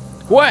 fuck.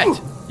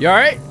 What? You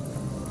alright?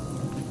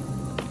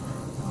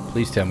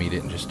 Please tell me you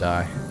didn't just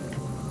die.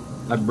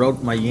 I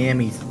broke my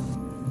yammies.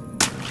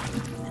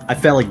 I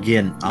fell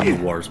again. I'm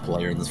the worst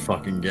player in this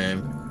fucking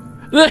game.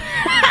 What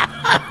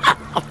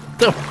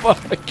the fuck?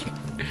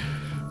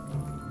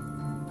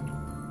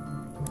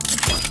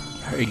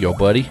 There you go,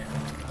 buddy.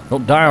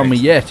 Don't die on me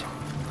yet.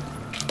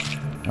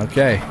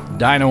 Okay,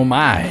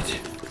 dynamite.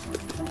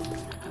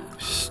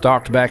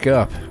 Stocked back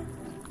up.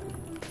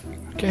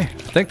 Okay, I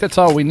think that's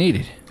all we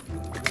needed.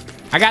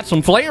 I got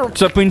some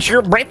flares up in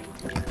your breath.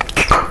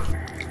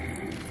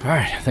 All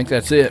right, I think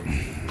that's it.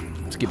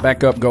 Let's get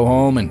back up, go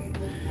home, and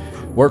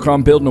work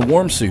on building a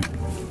warm suit.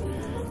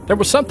 There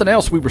was something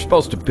else we were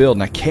supposed to build,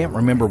 and I can't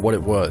remember what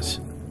it was.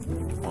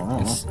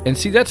 And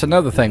see, that's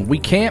another thing. We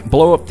can't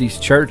blow up these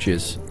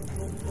churches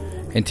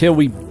until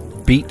we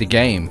beat the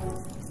game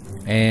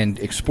and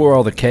explore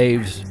all the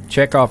caves,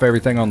 check off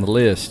everything on the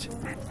list.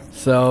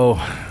 So,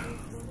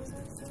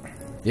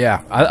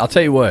 yeah, I'll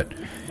tell you what.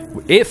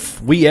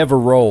 If we ever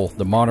roll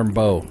the modern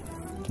bow,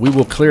 we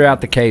will clear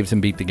out the caves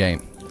and beat the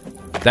game.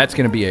 That's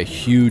going to be a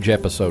huge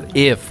episode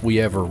if we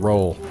ever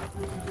roll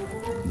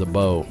the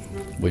bow,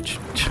 which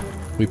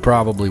we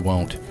probably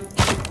won't.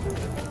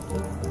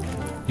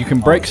 You can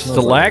break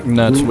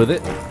stalagnuts with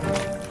it.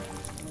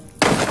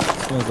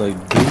 Smells like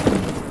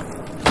dookie.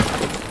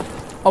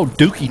 Oh,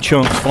 dookie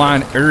chunks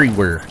flying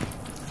everywhere.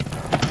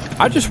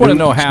 I just want to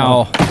know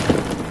how.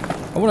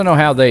 I want to know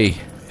how they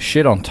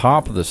shit on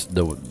top of the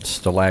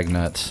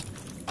stalagnuts.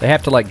 They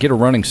have to like get a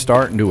running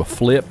start and do a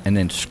flip and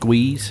then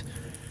squeeze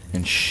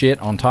and shit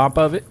on top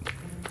of it.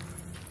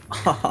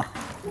 I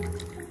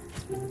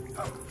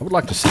would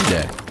like to see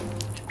that.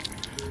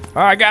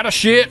 I got a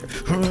shit.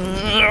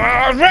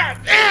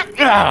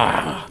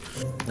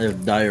 They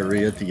have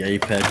diarrhea at the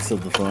apex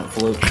of the front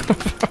flip.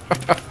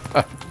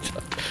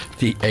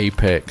 The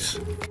apex.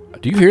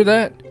 Do you hear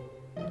that?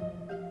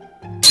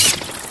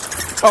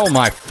 Oh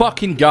my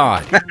fucking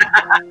god.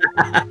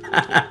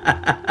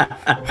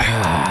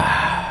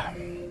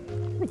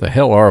 Where the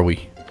hell are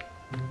we?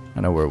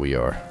 I know where we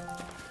are.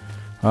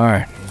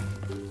 Alright.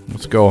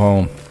 Let's go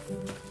home.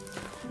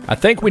 I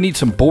think we need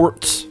some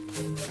borts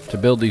to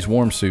build these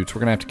warm suits. We're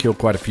going to have to kill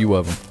quite a few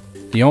of them.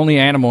 The only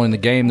animal in the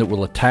game that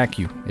will attack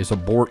you is a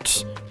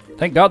borts.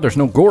 Thank God there's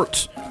no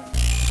gorts.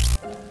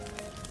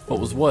 What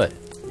was what?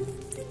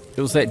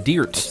 It was that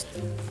deerts.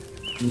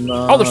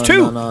 No, oh, there's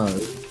two! No.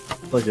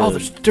 Like oh,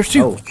 there's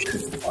two. Oh,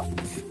 shit.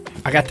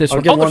 I got this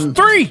one. Oh, there's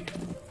three!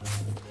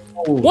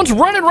 Oh. One's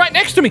running right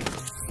next to me.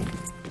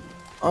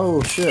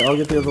 Oh, shit. I'll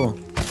get the other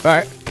one.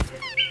 Alright.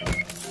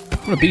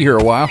 I'm going to be here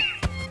a while.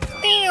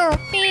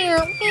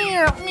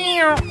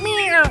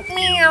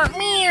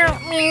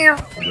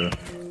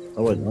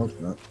 Oh, wait, no, it's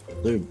not.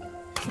 Dude.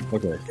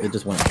 Okay, it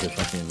just went to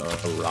fucking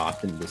a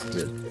rock and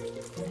disappeared.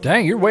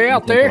 Dang, you're way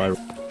out there.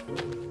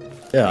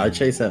 Yeah, I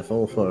chased that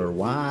fool for a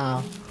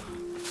while.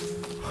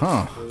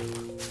 Huh.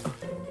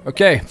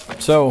 Okay,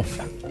 so,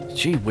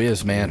 gee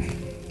whiz, man.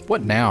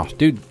 What now?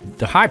 Dude,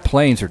 the high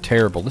plains are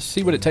terrible. Let's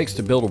see what it takes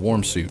to build a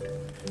warm suit.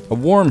 A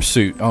warm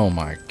suit, oh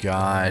my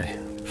god.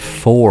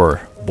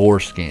 4 boar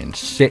skin,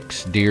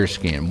 6 deer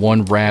skin,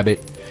 1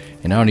 rabbit,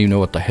 and I don't even know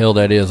what the hell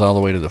that is all the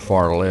way to the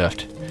far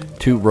left.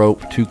 2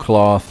 rope, 2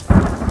 cloth.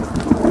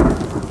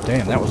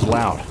 Damn, that was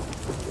loud.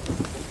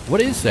 What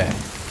is that?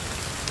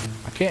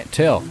 I can't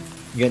tell.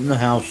 Get in the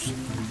house.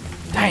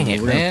 Dang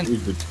it, man.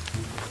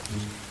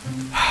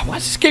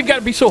 Why's this game got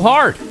to be so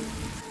hard?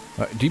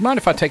 Do you mind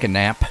if I take a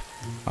nap?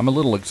 I'm a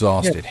little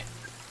exhausted. Yeah.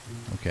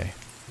 Okay.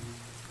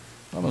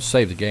 I'm going to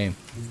save the game.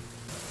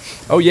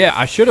 Oh, yeah,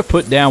 I should have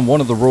put down one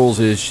of the rules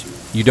is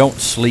you don't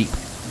sleep.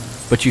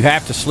 But you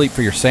have to sleep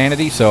for your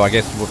sanity, so I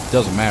guess it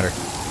doesn't matter.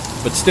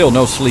 But still,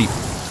 no sleep.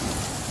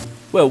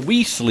 Well,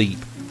 we sleep,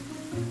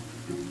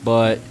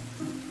 but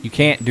you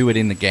can't do it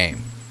in the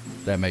game.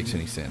 If that makes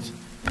any sense.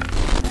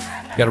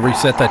 Got to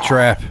reset that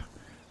trap.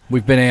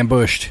 We've been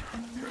ambushed.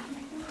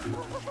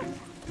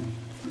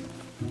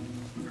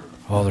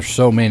 Oh, there's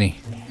so many.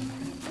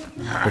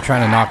 They're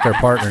trying to knock their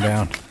partner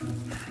down.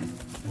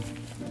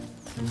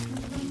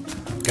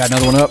 Got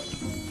another one up.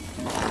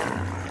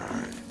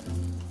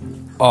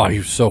 Oh, he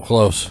was so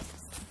close.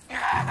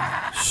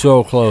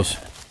 So close.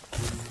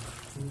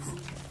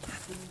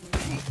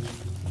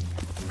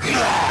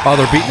 Oh,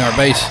 they're beating our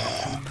base.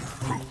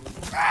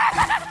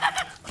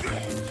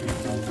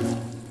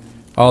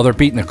 Oh, they're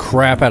beating the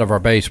crap out of our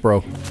base,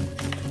 bro.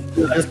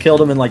 I just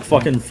killed him in like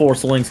fucking 4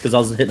 swings because I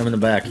was hitting him in the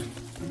back.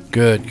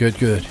 Good, good,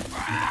 good.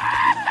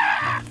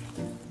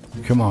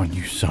 Come on,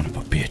 you son of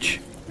a bitch.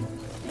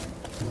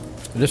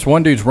 This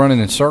one dude's running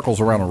in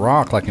circles around a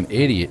rock like an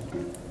idiot.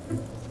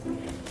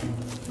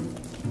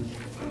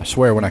 I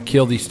swear, when I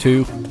kill these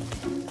two,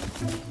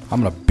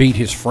 I'm gonna beat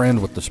his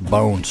friend with this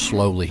bone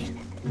slowly.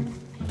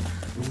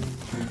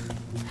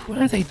 What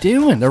are they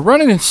doing? They're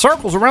running in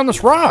circles around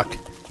this rock.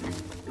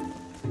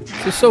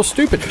 This is so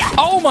stupid.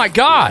 Oh my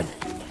god!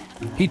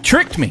 He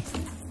tricked me.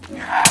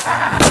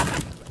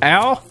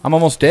 Ow, I'm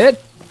almost dead.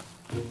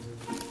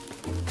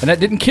 And that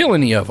didn't kill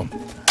any of them.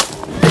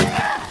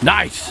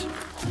 Nice.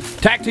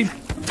 Tacked him.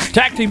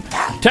 Tacked him.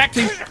 Tacked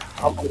him.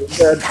 I'm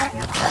dead.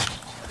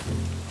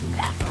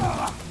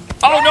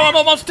 Oh no, I'm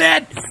almost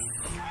dead.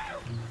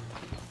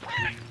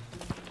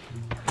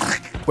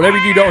 Whatever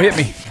you do, don't hit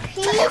me.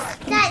 Please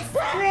stop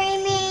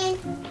screaming.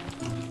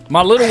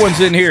 My little one's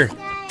in here.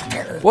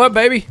 What,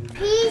 baby?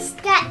 Please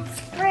stop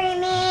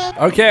screaming.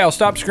 Okay, I'll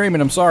stop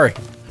screaming. I'm sorry.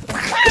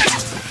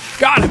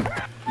 Got him.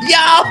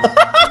 Yo!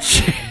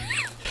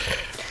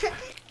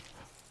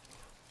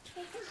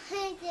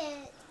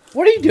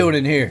 What are you doing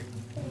in here?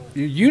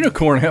 Your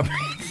unicorn help me.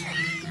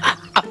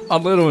 My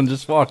little one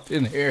just walked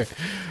in here.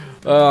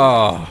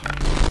 Oh,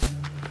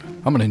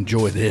 I'm gonna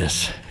enjoy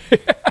this.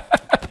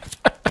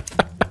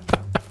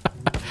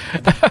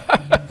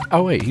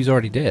 Oh wait, he's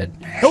already dead.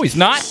 No, he's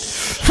not.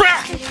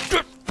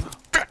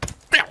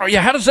 Oh yeah,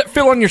 how does that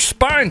feel on your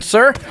spine,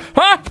 sir?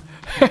 Huh?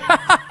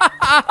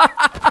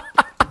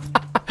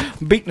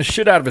 I'm beating the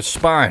shit out of his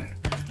spine,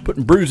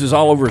 putting bruises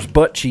all over his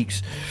butt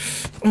cheeks.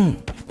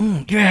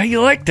 Yeah,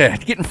 you like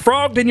that? Getting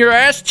frogged in your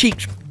ass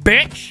cheeks,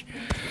 bitch.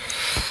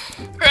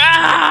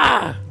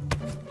 Ah!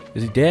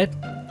 Is he dead?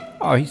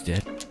 Oh, he's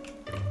dead.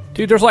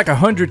 Dude, there's like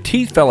 100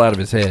 teeth fell out of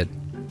his head.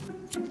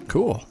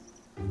 Cool.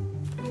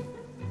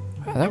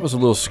 That was a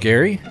little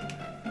scary.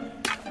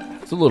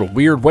 It's a little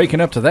weird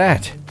waking up to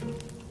that.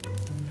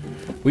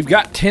 We've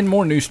got 10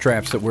 more noose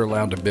traps that we're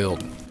allowed to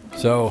build.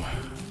 So,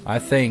 I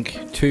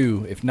think,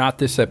 too, if not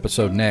this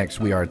episode, next,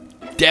 we are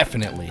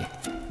definitely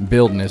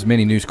building as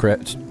many noose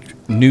craps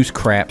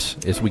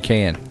as we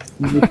can.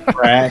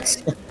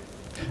 Cracks.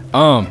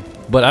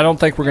 But I don't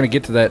think we're going to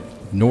get to that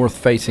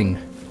north-facing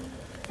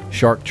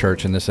shark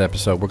church in this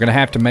episode. We're going to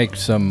have to make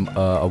some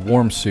a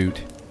warm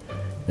suit,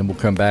 and we'll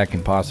come back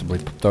and possibly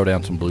throw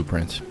down some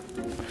blueprints.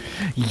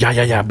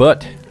 Yeah.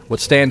 But what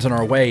stands in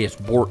our way is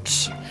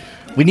borts.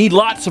 We need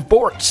lots of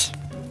borts,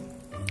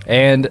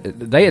 and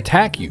they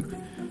attack you.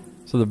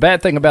 So the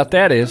bad thing about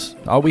that is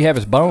all we have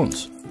is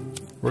bones.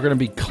 We're going to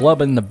be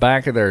clubbing the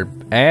back of their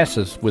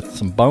asses with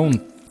some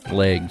bone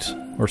legs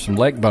or some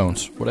leg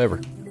bones,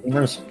 whatever.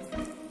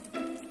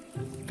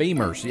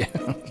 Femurs, yeah.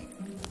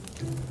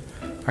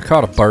 I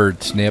caught a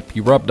bird, Snip.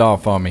 You rubbed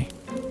off on me.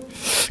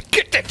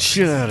 Get that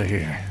shit out of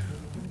here.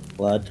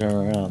 Glad turn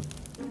around.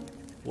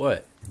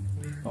 What?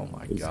 Oh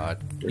my god.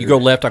 You go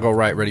left, I go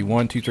right. Ready?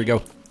 1, 2, 3,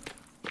 go.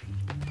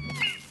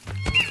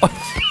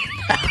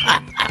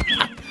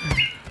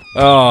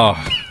 Oh,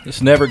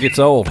 this never gets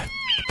old.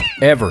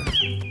 Ever. Meow,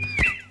 meow,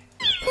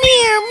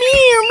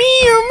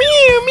 meow,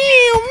 meow,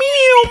 meow,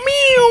 meow,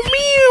 meow,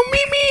 meow,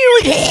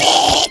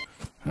 meow.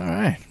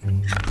 Alright.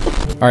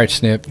 Alright,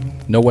 Snip.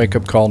 No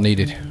wake-up call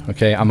needed.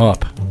 Okay, I'm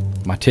up.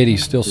 My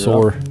titty's still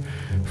sore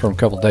from a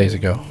couple days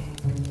ago.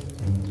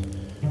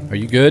 Are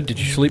you good? Did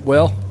you sleep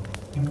well?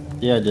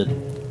 Yeah, I did.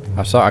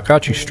 I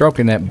caught you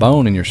stroking that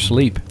bone in your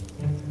sleep.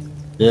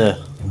 Yeah,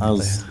 I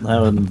was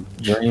having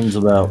dreams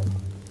about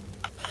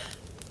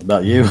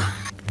you.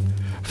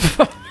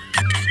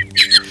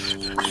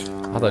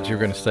 I thought you were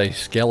going to say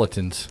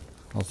skeletons.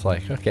 I was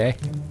like, okay.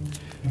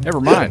 Never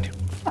mind.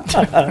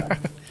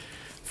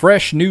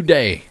 Fresh new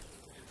day.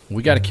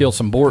 We got to kill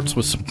some borts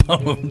with some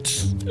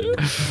bones.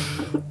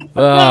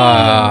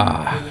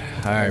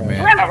 Alright,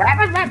 man.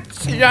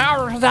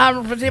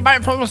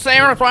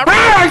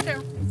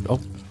 Oh.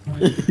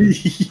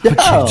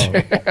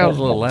 That was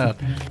a little loud.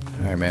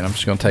 Alright, man. I'm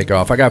just going to take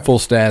off. I got full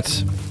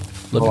stats.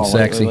 Looking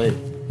sexy. Wait.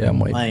 Yeah, I'm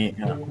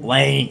waiting.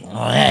 Wait.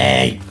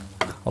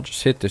 I'll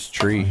just hit this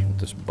tree with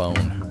this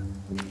bone.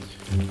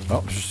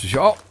 Oh,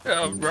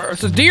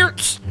 it's a deer.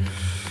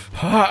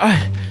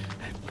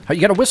 You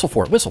got to whistle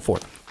for it. Whistle for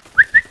it.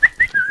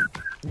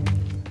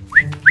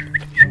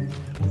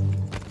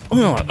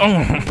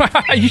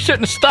 You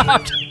shouldn't have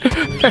stopped.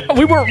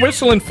 We weren't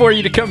whistling for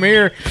you to come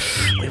here.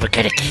 We were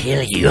gonna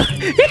kill you.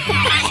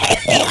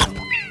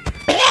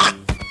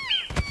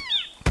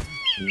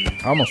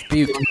 I almost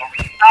puked.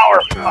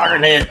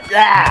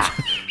 Yeah.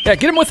 Yeah,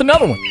 get him with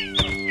another one.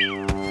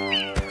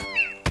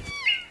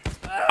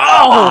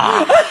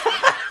 Oh!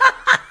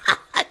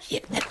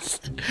 Yes.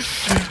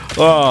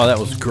 Oh, that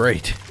was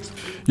great.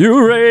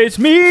 You raise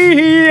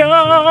me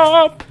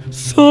up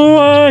so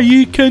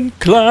I can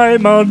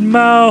climb on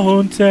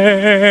mountains.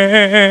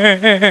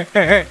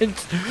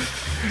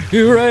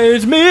 You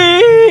raise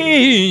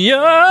me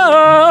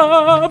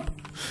up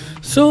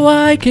so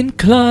I can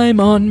climb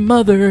on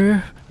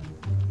Mother.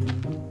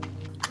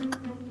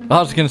 I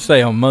was going to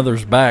say on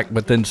Mother's back,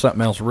 but then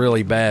something else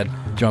really bad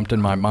jumped in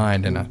my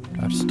mind and I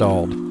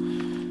stalled.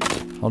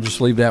 I'll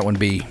just leave that one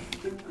be.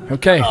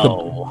 Okay,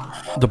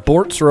 the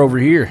borts are over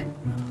here.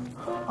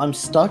 I'm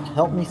stuck.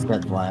 Help me,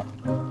 Set Black.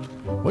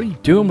 What are you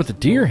doing with a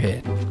deer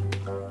head?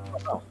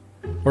 Oh.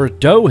 Or a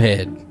doe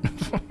head?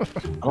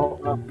 I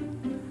don't know.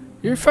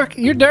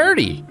 You're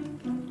dirty.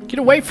 Get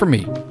away from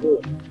me.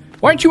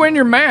 Why aren't you wearing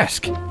your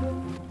mask?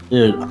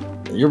 Dude,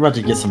 you're about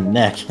to get some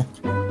neck.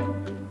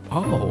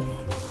 Oh.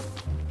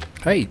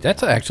 Hey,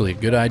 that's actually a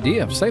good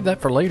idea. Save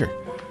that for later.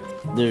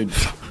 Dude,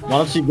 why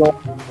don't you go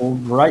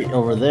right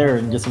over there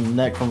and get some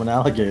neck from an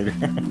alligator?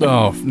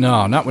 Oh,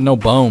 no, not with no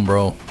bone,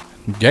 bro.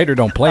 Gator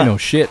don't play no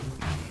shit.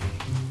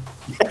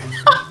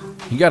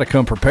 You gotta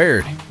come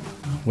prepared.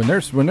 When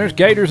there's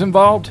gators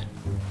involved,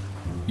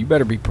 you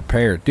better be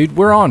prepared. Dude,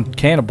 we're on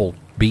Cannibal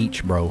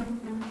Beach, bro.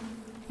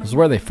 This is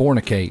where they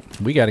fornicate.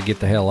 We gotta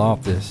get the hell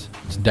off this.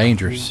 It's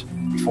dangerous.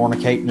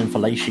 Fornicating and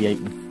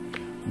fellaciating.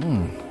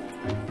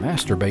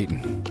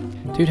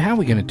 Masturbating. Dude, how are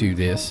we gonna do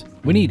this?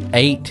 We need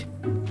 8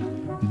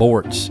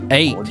 borts.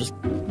 8. Or just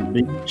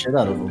beat the shit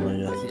out of them, I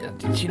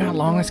guess. Do you know how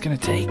long that's gonna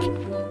take?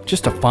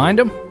 Just to find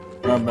them?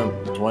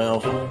 About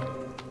 12.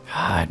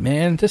 God,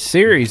 man, this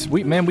series,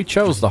 we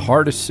chose the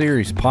hardest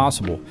series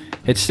possible.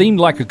 It seemed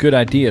like a good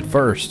idea at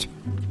first.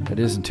 It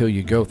is until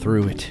you go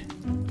through it.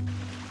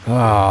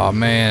 Oh,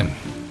 man.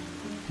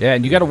 Yeah,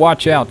 and you got to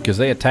watch out because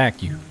they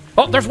attack you.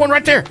 Oh, there's one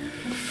right there.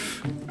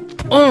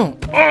 Oh,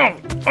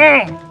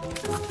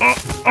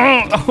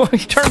 he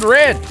turned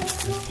red.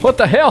 What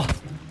the hell?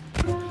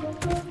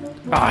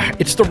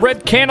 It's the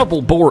red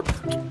cannibal board.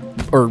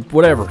 Or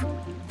whatever.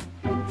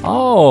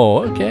 Oh,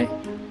 okay.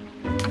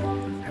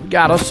 We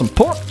got us some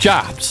pork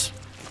chops.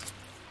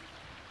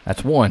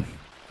 That's one.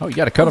 Oh, you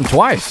got to cut them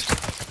twice.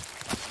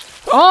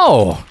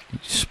 Oh, you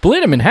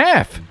split them in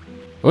half.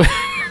 All right,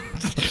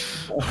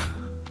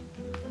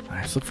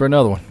 let's look for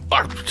another one.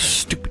 Oh,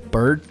 stupid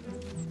bird.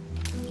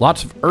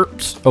 Lots of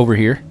herbs over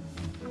here.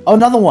 Oh,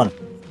 another one.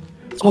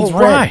 Oh,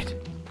 right.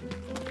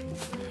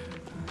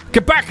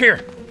 Get back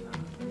here.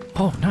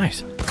 Oh,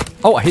 nice.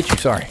 Oh, I hit you.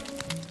 Sorry.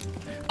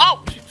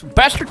 Oh, you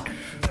bastard.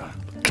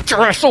 Get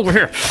your ass over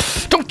here.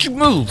 Don't you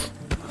move.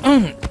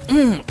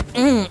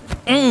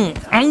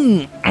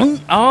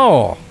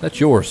 Oh, that's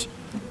yours.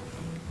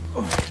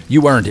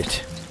 You earned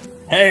it.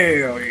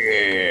 Hell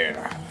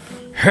yeah.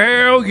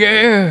 Hell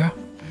yeah.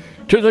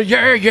 To the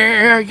yeah,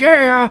 yeah,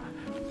 yeah.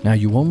 Now,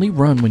 you only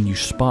run when you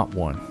spot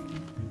one.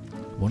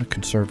 You want to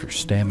conserve your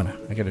stamina.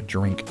 I got a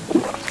drink.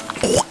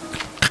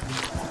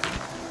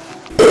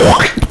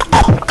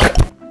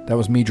 That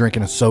was me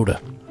drinking a soda.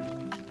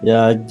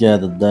 Yeah, I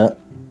gathered that.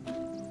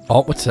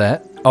 Oh, what's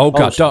that? Oh,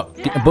 God, duck.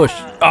 Get in the bush.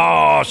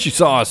 Oh, she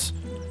saw us.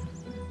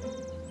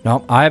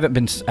 No, I haven't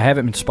been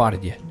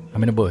spotted yet.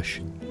 I'm in a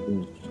bush.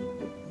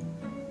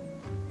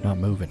 Not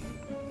moving.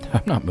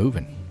 I'm not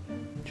moving.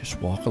 Just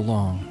walk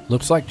along.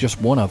 Looks like just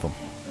one of them.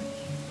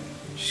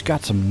 She's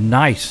got some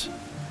nice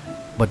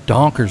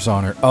badonkers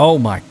on her. Oh,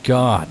 my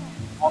God.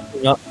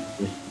 Yep.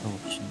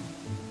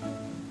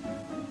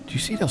 Do you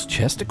see those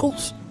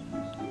chesticles?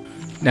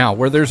 Now,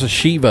 where there's a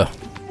Shiva,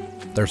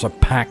 there's a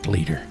pack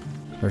leader.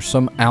 There's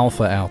some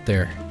alpha out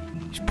there.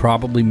 He's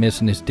probably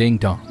missing his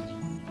ding-dong.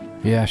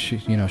 Yeah,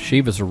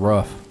 Shivas are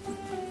rough.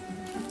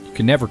 You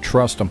can never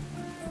trust them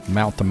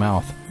mouth to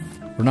mouth.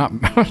 Or not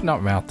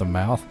mouth to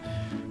mouth.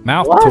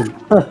 Mouth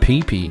to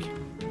pee-pee.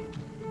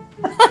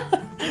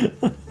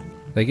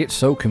 They get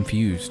so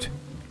confused.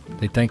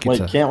 They think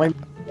it's can't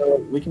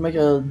we can make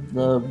a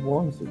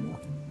warning signal.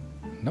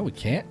 No, we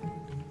can't.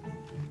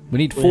 We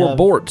need 4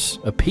 borts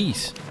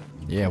apiece.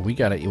 Yeah, we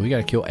gotta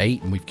kill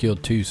 8, and we've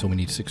killed 2, so we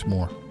need 6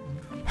 more.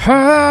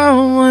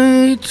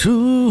 Highway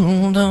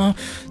to the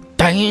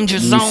danger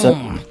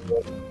zone.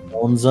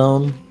 Bone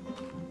zone.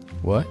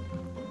 What?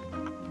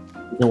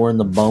 We're in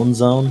the bone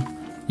zone.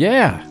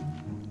 Yeah.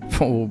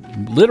 Oh,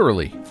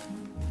 literally.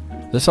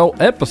 This whole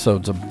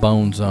episode's a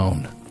bone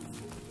zone.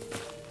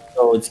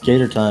 Oh, it's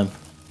gator time.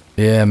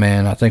 Yeah,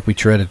 man. I think we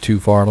treaded too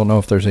far. I don't know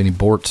if there's any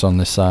borts on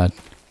this side.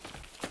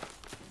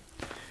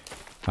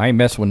 I ain't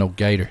messing with no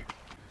gator.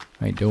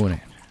 I ain't doing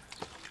it.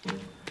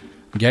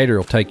 Gator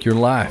will take your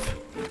life.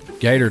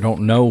 Gator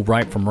don't know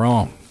right from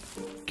wrong.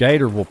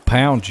 Gator will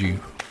pound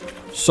you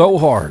so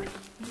hard.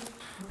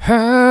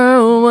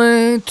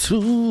 Highway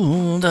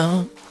to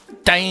the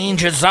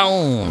danger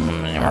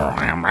zone.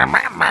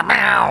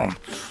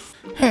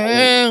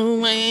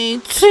 Highway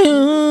to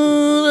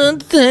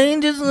the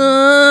danger zone.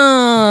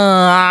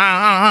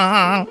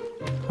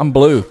 I'm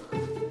blue.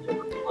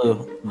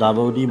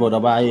 Dabo debo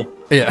dabai.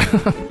 Yeah.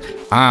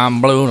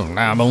 I'm blue. If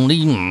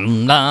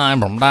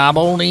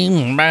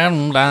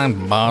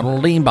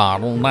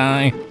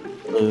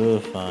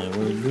I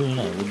were green,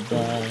 I would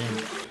die.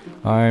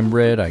 I'm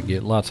red. I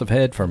get lots of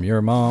head from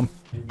your mom.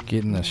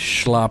 Getting a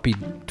sloppy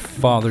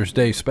Father's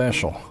Day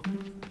special.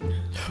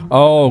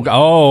 Oh,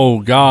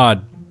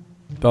 God.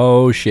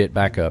 Oh, shit.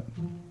 Back up.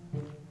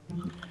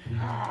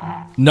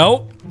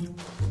 Nope.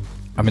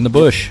 I'm in the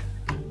bush.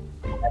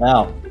 Head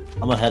out.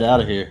 I'm gonna head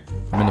out of here.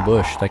 I'm in the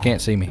bush. They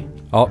can't see me.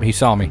 Oh, he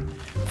saw me.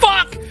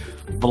 Fuck!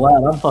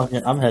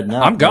 Vlad, I'm heading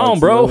out. I'm gone,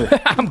 bro.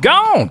 I'm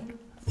gone.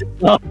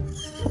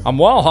 I'm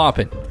wall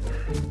hopping.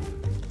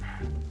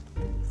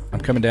 I'm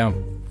coming down.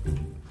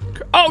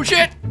 Oh,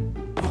 shit!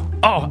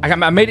 Oh,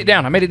 I made it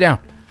down. I made it down.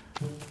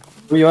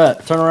 Where you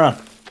at? Turn around.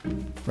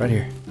 Right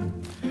here.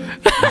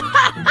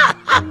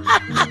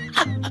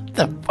 What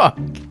the fuck?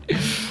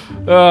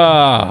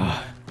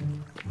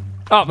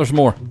 Oh, there's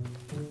more.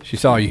 She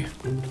saw you.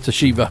 It's a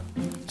Shiva.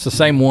 It's the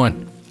same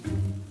one.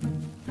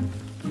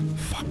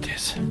 Fuck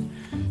this.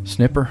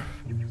 Snipper.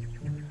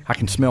 I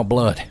can smell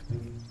blood.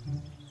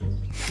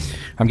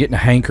 I'm getting a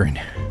hankering.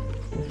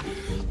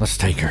 Let's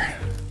take her.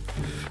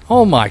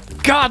 Oh my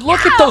God,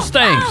 look at those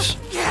things!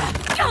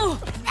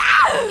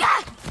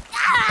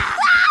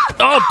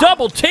 Oh,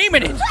 double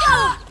teaming it!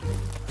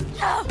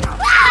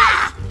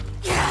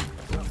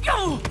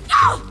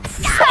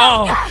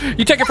 Oh,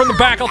 you take it from the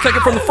back, I'll take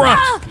it from the front.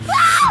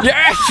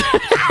 Yes!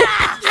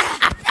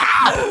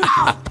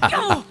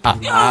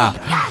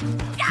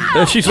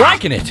 She's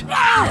liking it.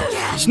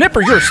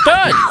 Snipper, you're a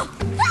stud.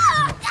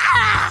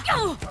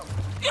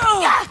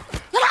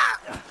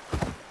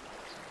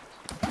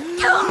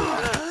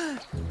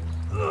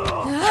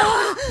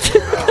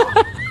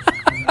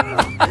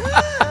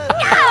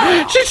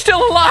 still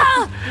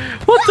alive!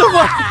 What the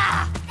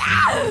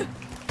fuck?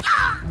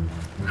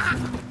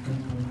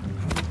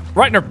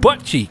 Right in her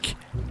butt cheek.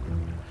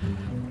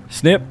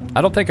 Snip,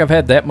 I don't think I've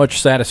had that much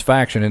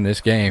satisfaction in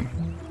this game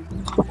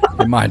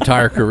in my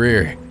entire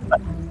career.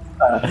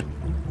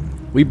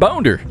 We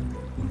boned her.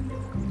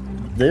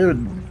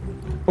 Dude,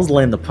 I was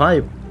laying the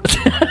pipe.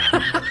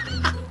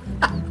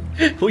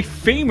 We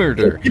femered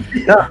her.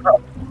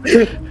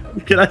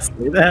 Can I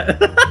say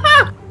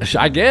that?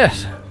 I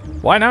guess.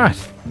 Why not?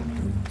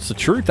 It's the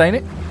truth, ain't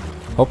it?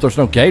 Hope there's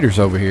no gators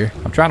over here.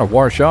 I'm trying to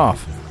wash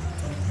off.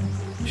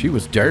 She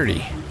was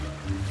dirty.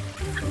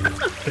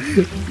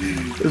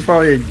 There's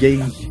probably a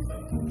gate.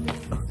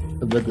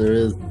 I bet there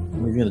is.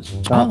 I'm gonna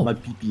chop my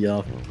pee-pee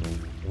off.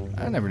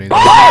 I never knew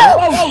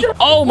that.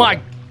 Oh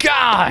my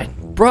god!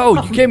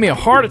 Bro, you gave me a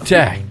heart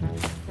attack.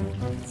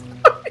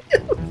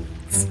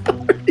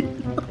 Sorry.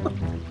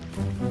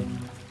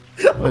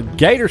 A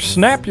gator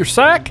snap your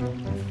sack?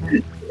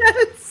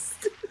 Yes.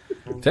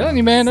 Telling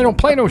you, man, they don't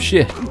play no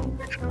shit.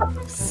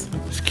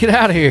 Let's get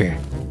out of here.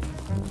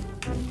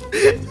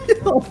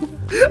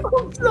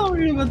 I'm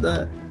sorry about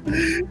that. I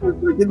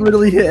fucking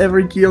literally hit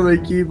every key on my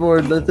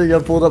keyboard. I think I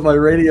pulled up my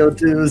radio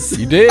too.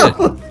 You did.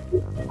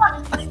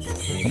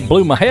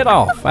 Blew my head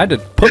off. I had to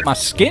put my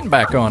skin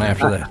back on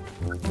after that.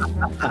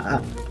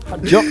 I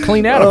jumped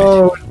clean out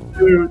of it.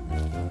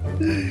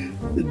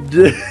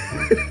 Dude,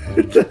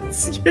 that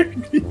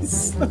scared me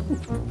so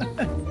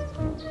bad.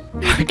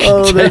 I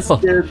can That tell.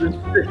 scared the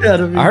shit out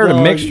of me. I heard a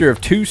dog. mixture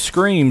of 2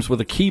 screams with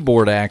a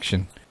keyboard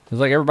action. It was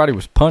like everybody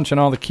was punching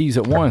all the keys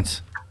at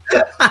once.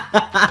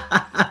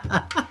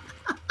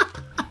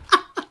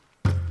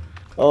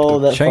 Oh,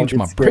 that Changed fucking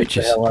my scared the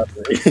britches. hell out of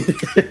me.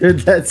 Dude,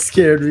 that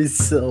scared me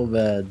so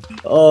bad.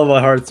 Oh, my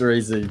heart's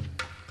racing.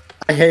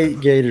 I hate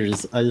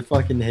gators. I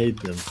fucking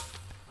hate them.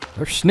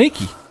 They're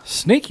sneaky.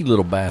 Sneaky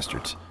little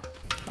bastards.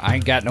 I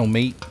ain't got no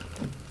meat.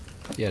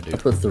 Yeah, dude.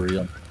 Put 3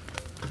 on.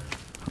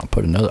 I'll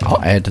put another.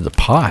 I'll add to the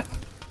pot.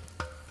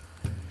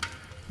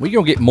 We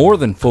gonna get more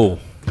than full.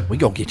 We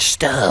gonna get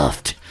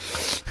stuffed.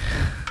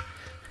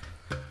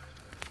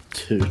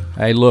 2.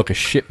 Hey, look, a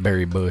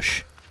shitberry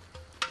bush.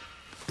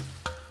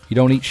 You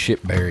don't eat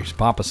shitberries.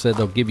 Papa said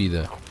they'll give you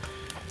the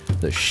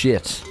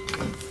shits.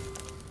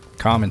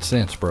 Common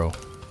sense, bro.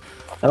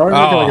 I don't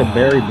even look like a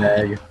berry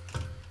bag.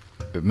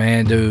 But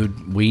man,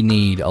 dude, we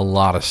need a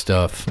lot of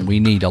stuff. We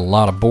need a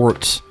lot of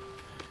borts.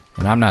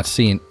 And I'm not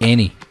seeing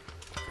any.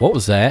 What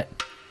was that?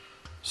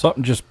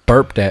 Something just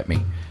burped at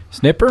me.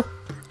 Snipper,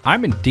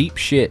 I'm in deep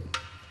shit.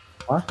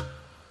 What?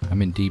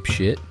 I'm in deep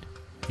shit.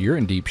 You're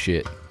in deep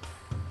shit.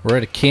 We're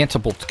at a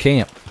cannibal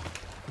camp.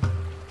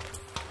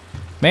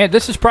 Man,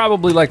 this is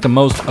probably like the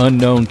most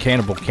unknown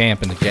cannibal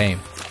camp in the game.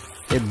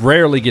 It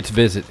rarely gets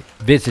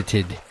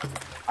visited.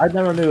 I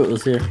never knew it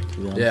was here. To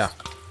be honest. Yeah.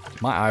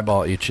 My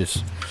eyeball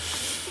itches.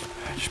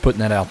 Just putting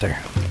that out there.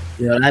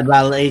 Yeah,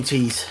 eyeball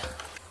itches.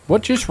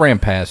 What just ran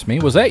past me?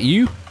 Was that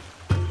you?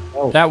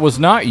 Oh. That was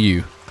not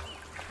you.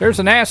 There's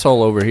an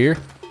asshole over here.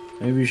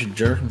 Maybe you should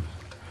jerk him.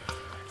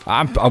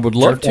 I would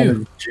love Jerk on to.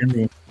 his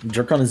Jimmy.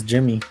 Jerk on his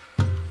Jimmy.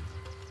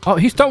 Oh,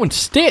 he's throwing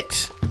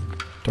sticks.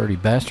 Dirty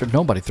bastard.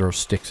 Nobody throws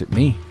sticks at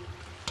me.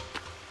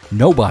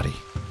 Nobody.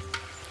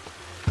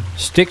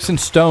 Sticks and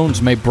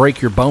stones may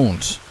break your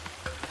bones,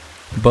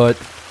 but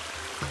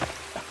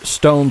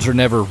stones are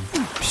never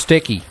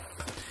sticky.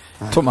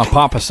 That's what my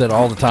papa said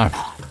all the time.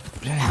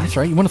 Yeah, that's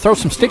right. You want to throw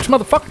some sticks,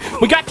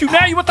 motherfucker? We got you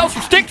now. You want to throw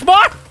some sticks, boy?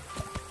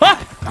 Huh?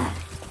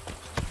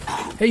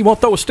 Hey, you won't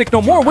throw a stick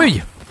no more, will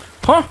you?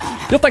 Huh?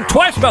 You'll think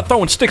twice about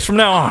throwing sticks from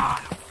now on.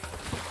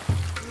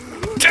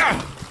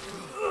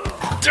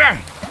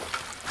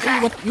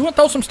 Hey, you want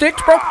to throw some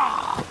sticks, bro?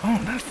 Oh,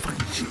 that's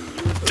fucking shit.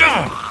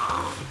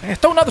 Hey,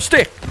 throw another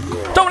stick.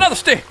 Throw another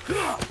stick.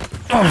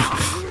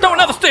 Throw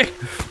another stick.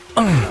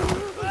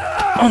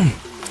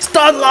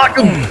 Stun lock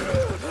him!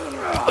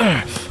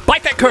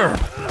 Bite that curb.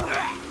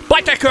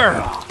 Bite that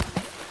curb.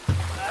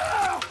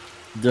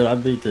 Dude, I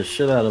beat the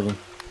shit out of him.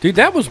 Dude,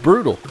 that was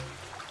brutal.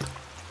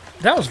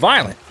 That was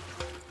violent.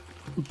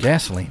 Ooh,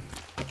 gasoline.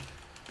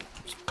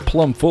 It's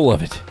plumb full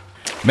of it.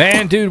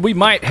 Man, dude, we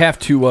might have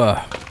to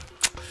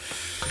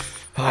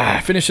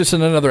finish this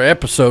in another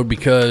episode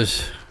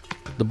because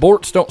the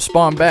borts don't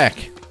spawn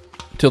back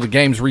until the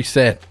game's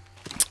reset.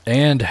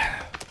 And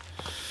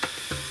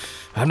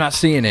I'm not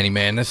seeing any,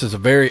 man. This is a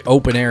very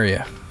open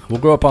area. We'll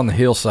go up on the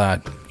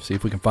hillside, see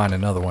if we can find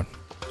another one.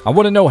 I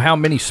want to know how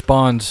many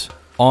spawns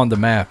on the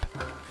map.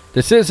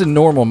 This is in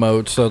normal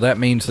mode, so that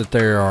means that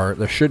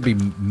there should be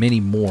many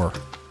more,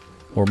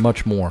 or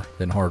much more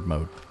than hard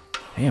mode.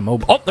 Damn,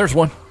 oh, there's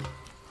one.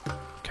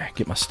 Okay,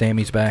 get my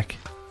stammies back.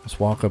 Let's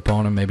walk up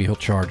on him. Maybe he'll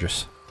charge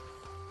us.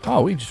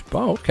 Oh,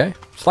 okay.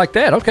 It's like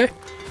that, okay.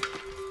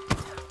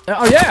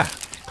 Oh, yeah.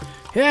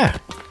 Yeah.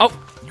 Oh,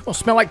 you want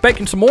to smell like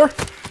bacon some more?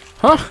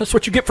 Huh? That's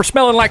what you get for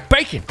smelling like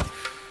bacon.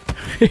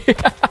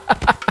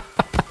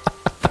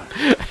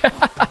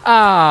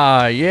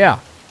 Yeah.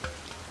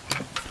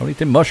 Don't eat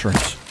them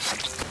mushrooms.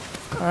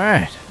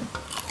 Alright.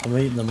 I'm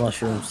eating the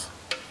mushrooms.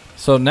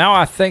 So now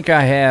I think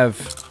I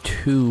have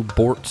 2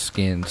 bort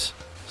skins.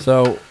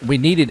 So we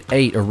needed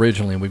 8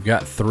 originally, and we've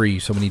got 3,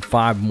 so we need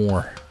 5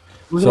 more.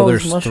 Look at So all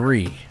there's these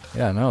mushrooms. 3.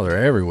 Yeah, no, they're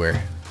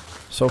everywhere.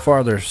 So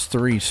far, there's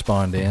 3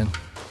 spawned in.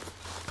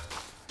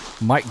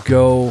 Might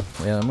go.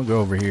 Yeah, I'm gonna go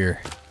over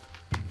here.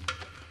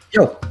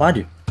 Yo, behind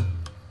you.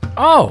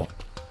 Oh,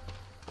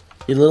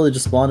 He literally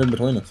just spawned in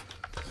between us.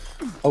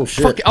 Oh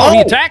shit! fuck, oh, he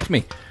attacked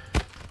me.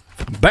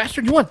 Fucking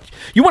bastard! You want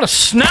to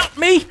snout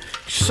me? You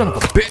son of a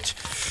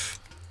bitch!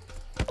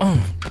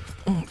 Oh,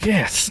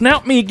 yeah,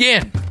 snout me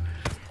again.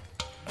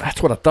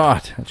 That's what I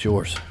thought. That's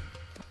yours.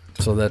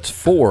 So that's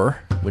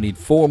 4. We need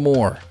 4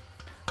 more.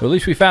 Well, at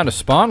least we found a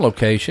spawn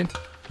location.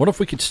 What if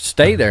we could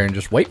stay there and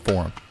just wait for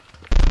him?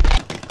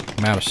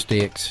 I'm out of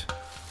sticks.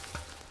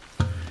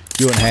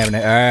 You wouldn't have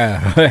any.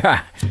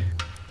 Ah.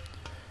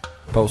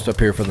 Post up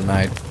here for the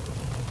night.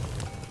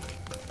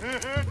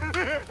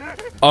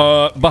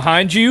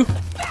 Behind you.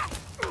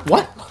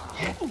 What?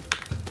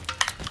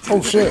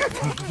 Oh shit!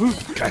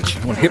 Gotcha.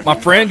 You want to hit my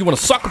friend? You want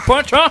to sucker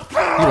punch, huh?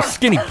 You a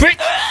skinny bitch.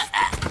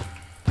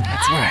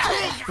 That's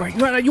right.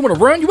 You want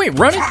to run? You ain't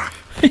running.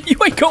 You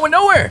ain't going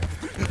nowhere.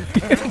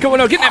 You ain't going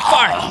nowhere. Get in that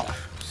fire.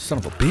 Son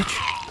of a bitch.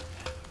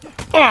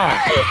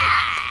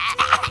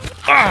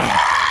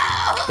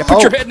 Yeah,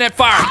 put your head in that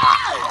fire.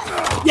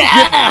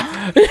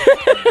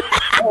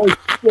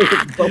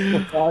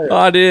 Oh,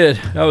 I did.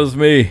 That was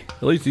me.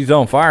 At least he's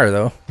on fire,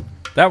 though.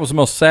 That was the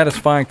most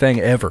satisfying thing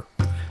ever.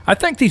 I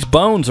think these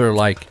bones are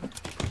like,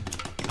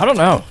 I don't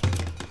know.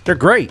 They're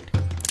great.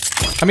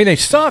 I mean, they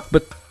suck,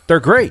 but they're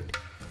great.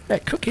 Hey,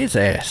 cook his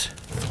ass.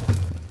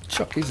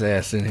 Chuck his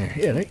ass in here.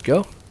 Yeah, there you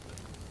go.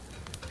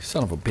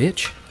 Son of a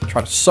bitch.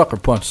 Try to sucker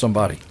punch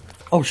somebody.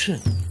 Oh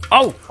shit!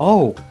 Oh!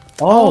 Oh!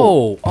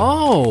 Oh!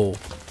 Oh!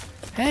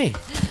 Hey.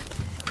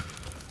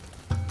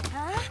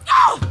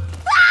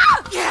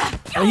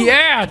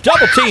 Yeah,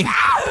 double team.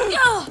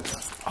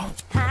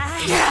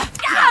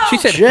 She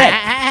said,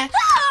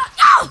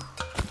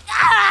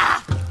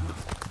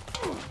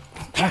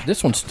 God,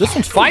 this one's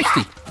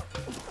feisty.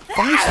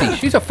 Feisty.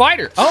 She's a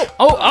fighter.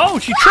 Oh,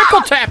 she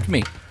triple tapped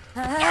me.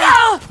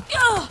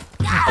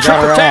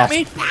 Triple tapped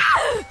me.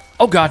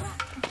 Oh God,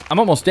 I'm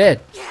almost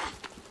dead.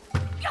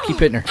 Keep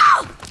hitting her.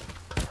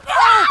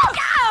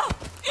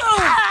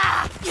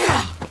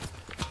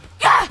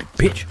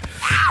 Bitch.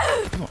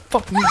 Come on,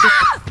 fuck me,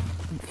 bitch.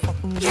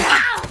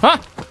 Huh?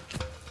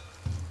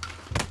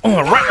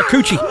 Oh, right in her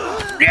coochie.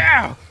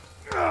 Yeah.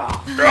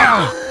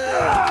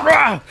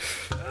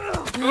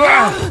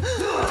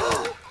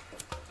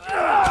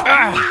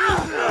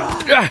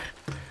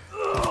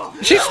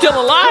 She's still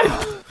alive.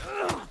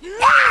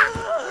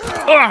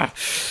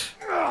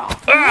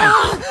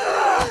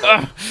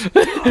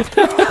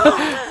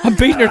 I'm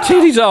beating her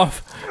titties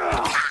off.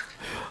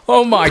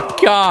 Oh my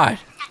God.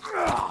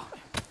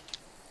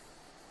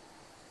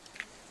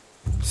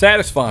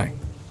 Satisfying.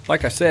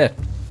 Like I said.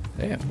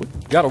 Damn, we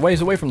got a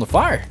ways away from the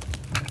fire.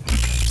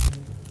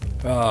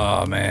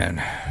 Oh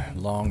man.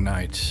 Long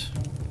nights.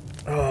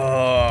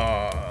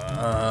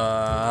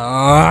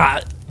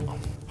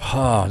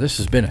 Oh, this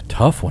has been a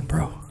tough one,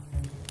 bro.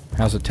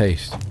 How's it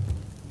taste?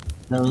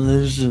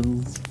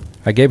 Delicious.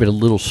 I gave it a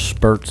little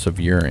spurts of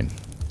urine.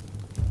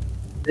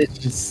 It's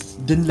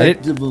just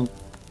delectable.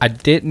 I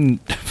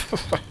didn't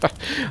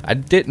I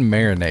didn't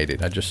marinate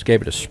it. I just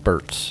gave it a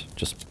spurts.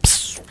 Just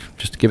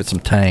to give it some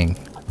tang.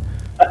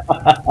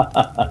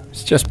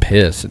 It's just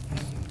piss.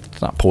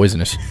 It's not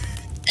poisonous.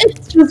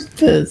 It's just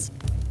piss.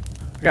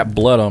 I got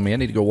blood on me. I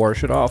need to go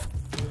wash it off.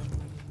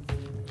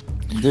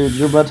 Dude,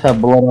 you're about to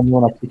have blood on you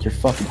when I kick your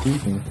fucking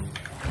teeth in.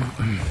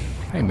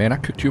 Hey man, I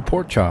cooked you a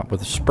pork chop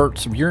with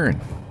spurts of urine.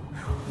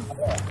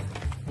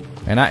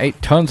 And I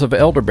ate tons of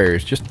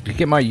elderberries just to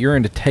get my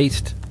urine to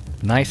taste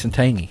nice and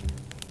tangy.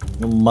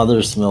 Your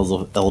mother smells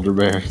of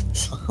elderberries.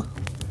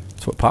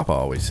 That's what Papa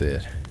always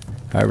said.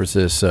 However,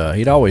 this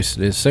he'd always,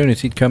 as soon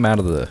as he'd come out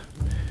of the,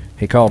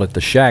 he called it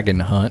the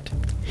shagging hunt,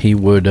 he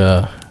would,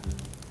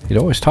 he'd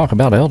always talk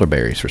about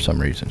elderberries for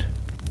some reason.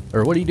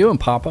 Or, what are you doing,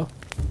 Papa?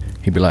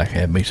 He'd be like,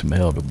 have me some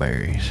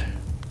elderberries.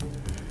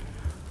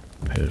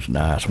 It's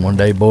nice. One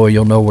day, boy,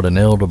 you'll know what an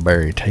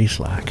elderberry tastes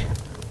like.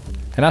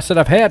 And I said,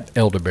 I've had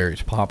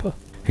elderberries, Papa.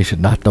 He said,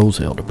 not those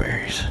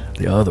elderberries.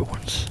 The other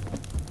ones.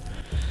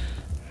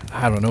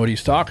 I don't know what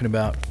he's talking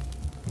about.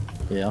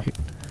 Yeah.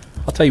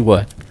 I'll tell you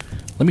what.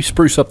 Let me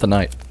spruce up the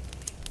night.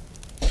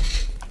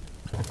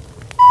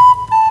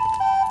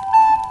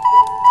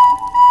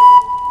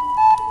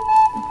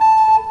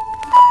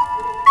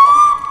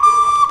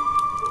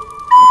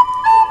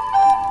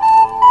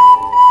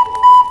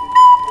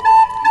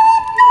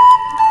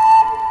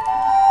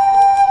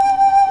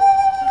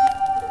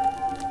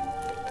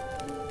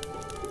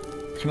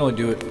 I can only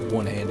do it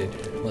one-handed,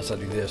 unless I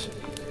do this.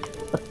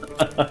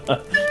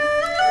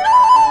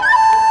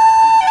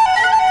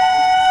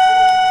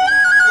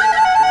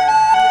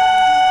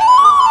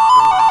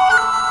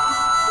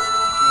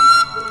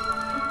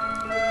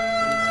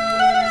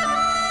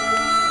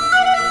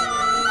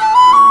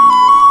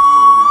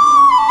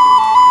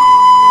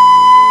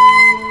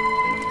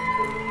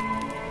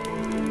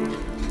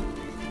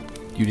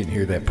 You didn't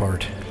hear that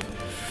part.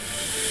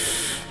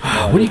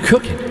 Oh What are you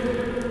cooking?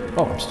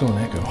 Oh, I'm still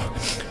in echo.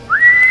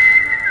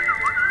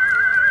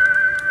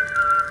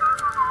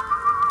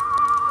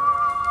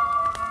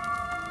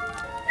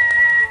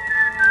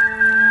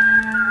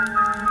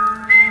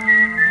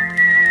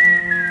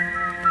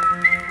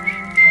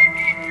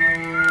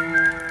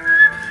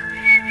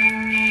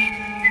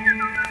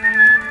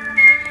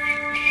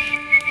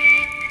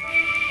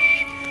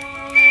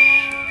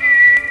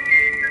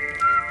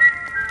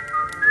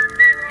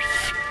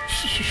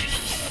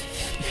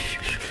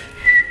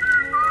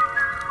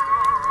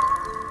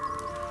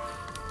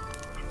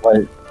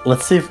 Wait,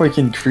 let's see if we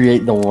can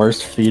create the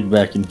worst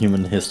feedback in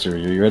human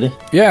history. Are you ready?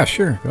 Yeah,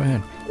 sure. Go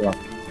ahead. Yeah.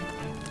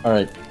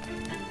 Alright.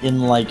 In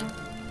like...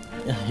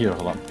 Here,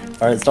 hold on.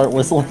 Alright, start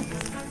whistling.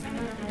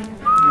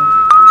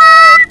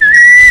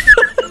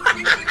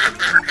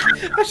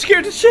 That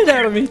scared the shit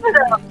out of me.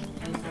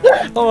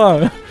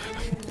 Hold on.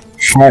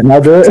 Alright, now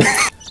do it.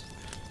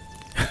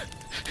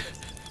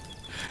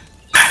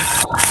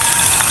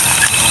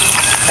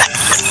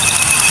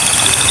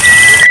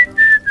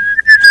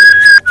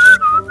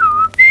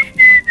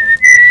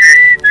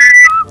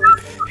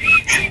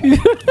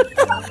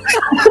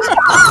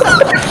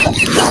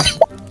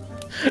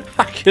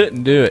 I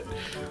couldn't do it.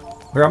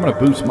 Here, I'm gonna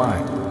boost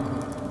mine.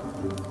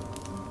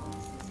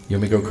 You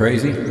want me to go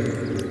crazy?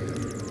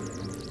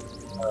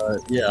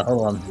 Yeah,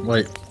 hold on.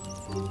 Wait.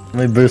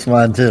 Let me boost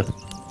mine too.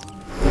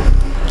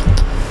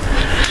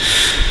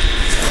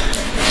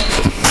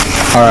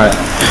 Alright.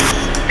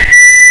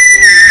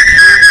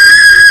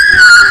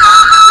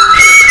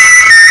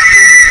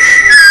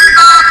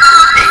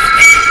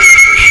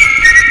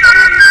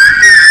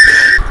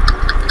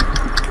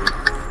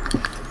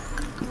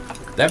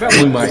 That about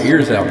blew my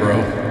ears out,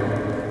 bro.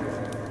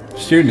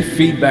 Just hearing the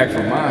feedback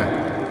from mine.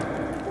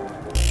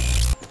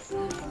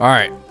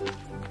 Alright.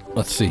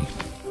 Let's see.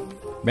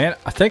 Man,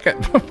 I think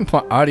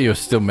my audio is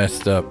still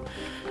messed up.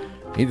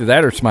 Either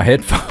that or it's my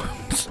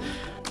headphones.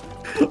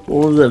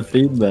 What was that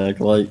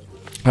feedback like?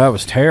 That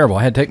was terrible.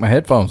 I had to take my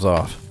headphones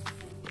off.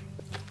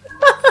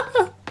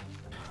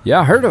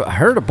 Yeah, I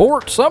heard a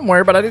board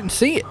somewhere, but I didn't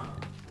see it.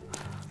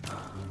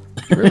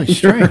 Really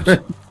strange.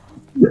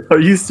 Are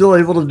you still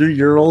able to do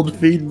your old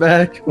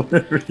feedback?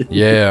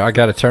 Yeah, I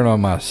got to turn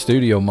on my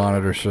studio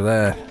monitors for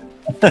that.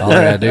 All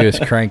I got to do is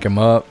crank them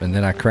up, and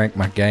then I crank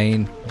my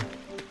gain.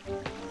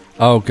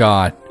 Oh,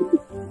 God.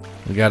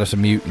 We got us a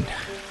mutant.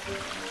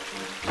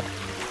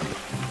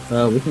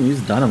 We can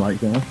use dynamite,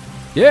 can we?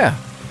 Yeah.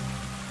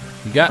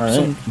 You got right.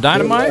 some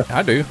dynamite? Yeah.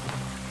 I do.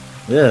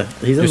 Yeah,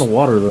 he's in the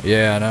water, though.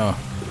 Yeah, I know.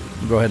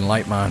 Go ahead and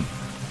light mine.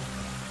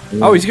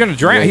 Yeah. Oh, he's going to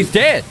drown. Yeah. He's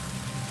dead.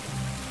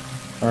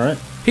 All right.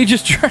 He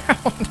just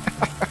drowned.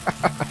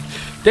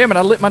 Damn it,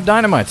 I lit my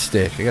dynamite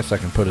stick. I guess I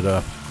can put it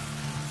up.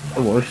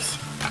 It works.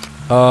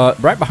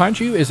 Right behind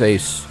you is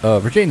a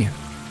Virginia.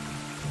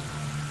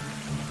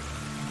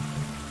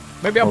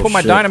 Maybe I'll put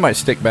my dynamite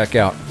stick back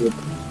out. Did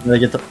I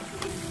get the...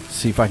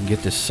 See if I can get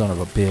this son of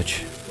a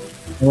bitch.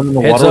 Coming in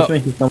the water with me?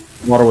 He's coming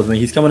in the water with me.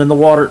 He's coming in the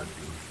water.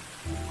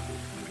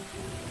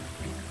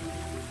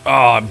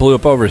 Oh, it blew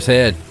up over his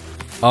head.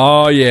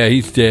 Oh, yeah,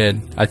 he's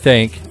dead, I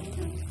think.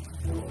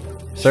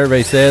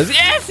 Survey says,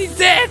 yes, he's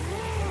dead!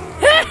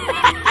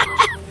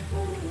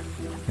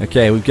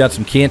 Okay, we've got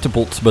some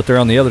cantipults, but they're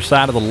on the other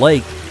side of the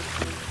lake.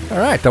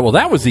 Alright, well,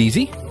 that was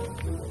easy.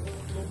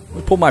 Let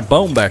me pull my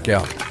bone back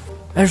out.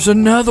 There's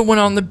another one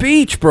on the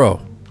beach,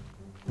 bro.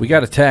 We got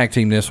to tag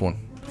team this one.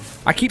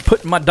 I keep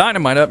putting my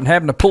dynamite up and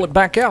having to pull it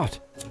back out.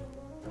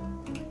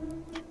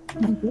 Oh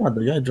my God,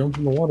 the guy jumped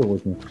in the water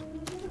with me.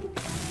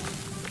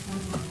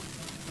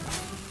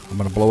 I'm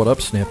going to blow it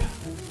up, Snip.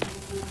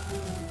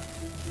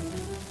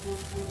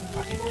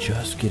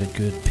 Just get a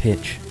good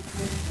pitch.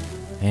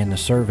 And the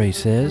survey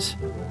says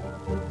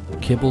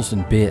kibbles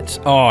and bits.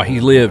 Oh, he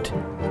lived.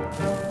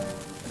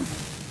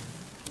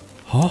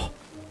 Huh?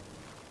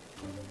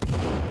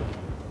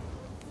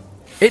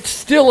 It's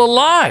still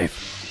alive.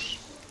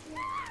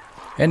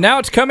 And now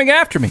it's coming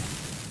after me.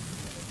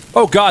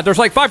 Oh God, there's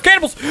like 5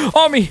 cannibals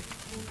on me.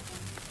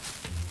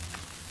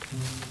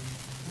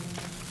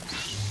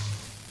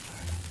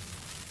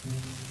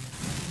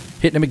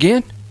 Hitting him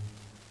again.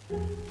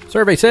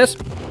 Survey says.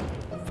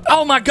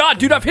 Oh my God,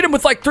 dude, I've hit him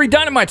with like 3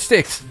 dynamite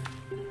sticks.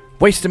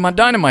 Wasting my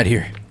dynamite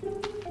here.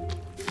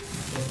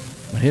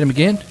 I hit him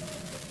again.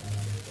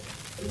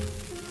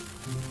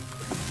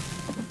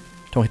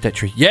 Don't hit that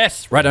tree.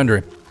 Yes, right under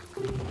him.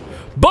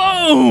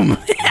 Boom!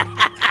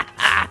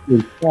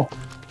 Oh,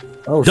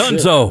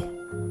 Dunzo.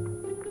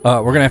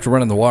 We're gonna have to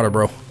run in the water,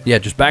 bro. Yeah,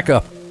 just back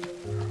up.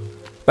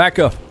 Back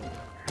up.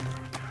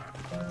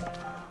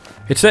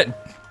 It's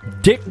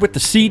that dick with the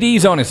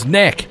CDs on his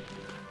neck.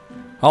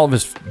 All of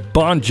his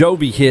Bon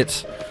Jovi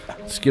hits.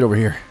 Let's get over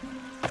here.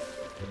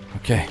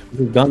 Okay.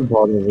 There's a gun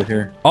ball over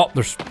here. Oh,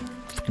 there's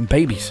fucking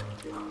babies.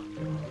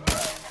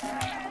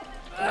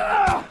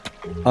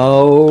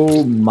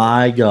 Oh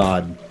my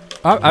God.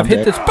 I've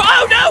hit this.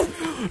 Oh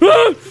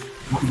no!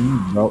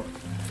 Nope.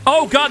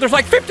 Oh God, there's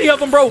like 50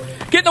 of them, bro.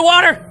 Get in the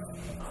water.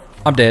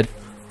 I'm dead.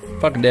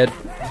 Fucking dead.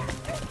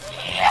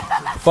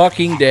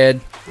 Fucking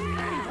dead.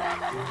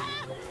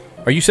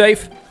 Are you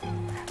safe?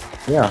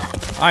 Yeah.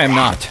 I am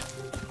not.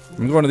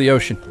 I'm going to the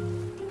ocean.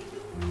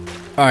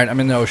 Alright, I'm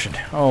in the ocean.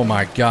 Oh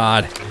my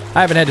god.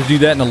 I haven't had to do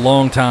that in a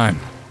long time.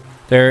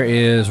 There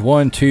is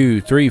 1,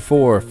 2, 3,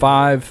 4,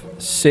 5,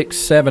 6,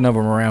 7 of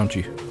them around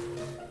you.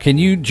 Can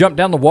you jump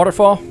down the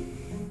waterfall?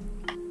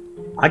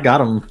 I got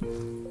them.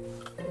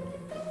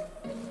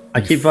 I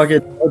keep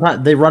fucking...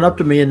 They run up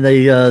to me and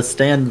they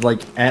stand,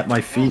 like, at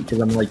my feet because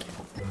I'm, like,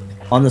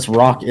 on this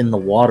rock in the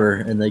water,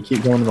 and they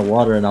keep going in the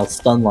water, and I'll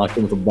stun lock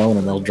them with a bone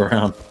and they'll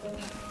drown.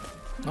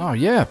 Oh,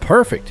 yeah,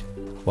 perfect.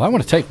 Well, I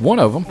want to take one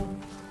of them.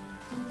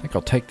 I think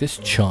I'll take this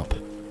chump.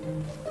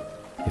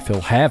 If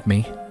he'll have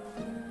me.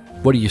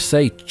 What do you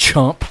say,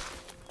 chump?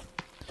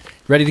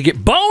 Ready to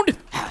get boned?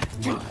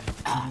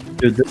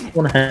 Dude, this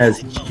one has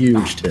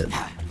huge tits.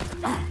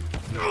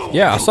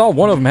 Yeah, I saw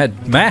one of them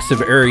had massive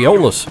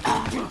areolas.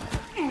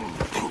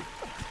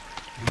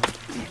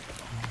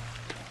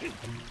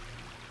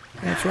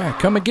 That's right.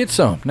 Come and get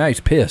some. Now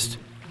he's pissed.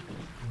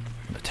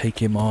 I'm gonna take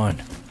him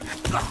on.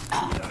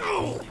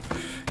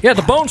 Yeah,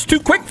 the bone's too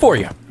quick for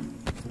you.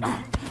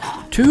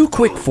 Too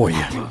quick for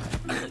you.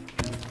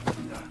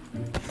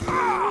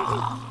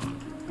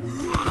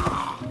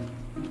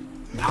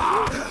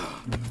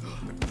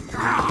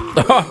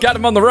 Oh, got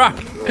him on the rock.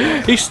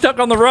 He's stuck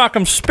on the rock.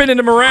 I'm spinning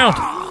him around.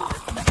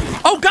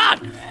 Oh,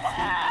 God!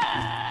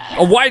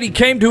 A whitey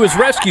came to his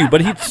rescue,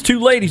 but it's too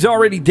late. He's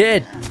already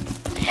dead.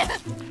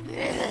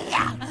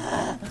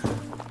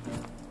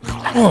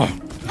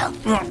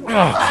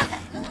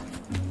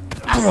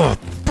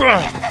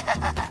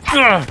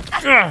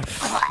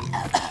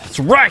 That's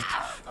right.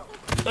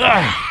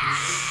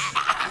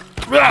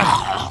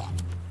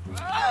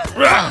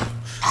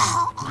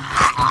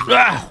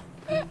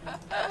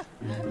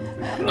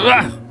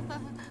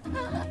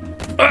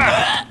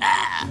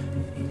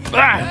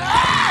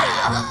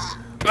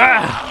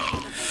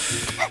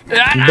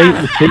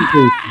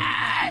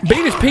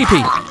 Beat his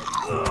pee-pee.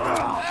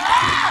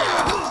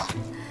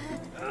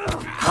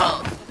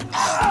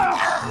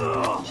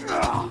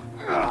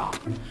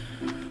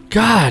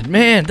 God,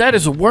 man, that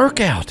is a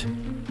workout.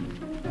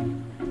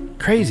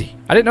 Crazy.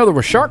 I didn't know there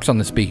were sharks on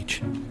this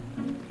beach.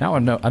 Now I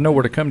know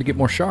where to come to get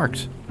more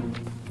sharks.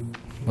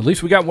 At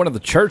least we got one of the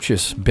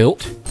churches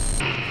built.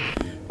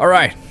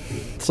 Alright,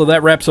 so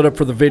that wraps it up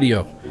for the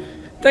video.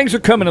 Things are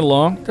coming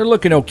along. They're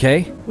looking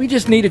okay. We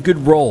just need a good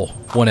roll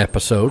one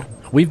episode.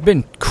 We've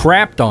been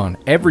crapped on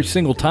every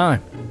single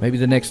time. Maybe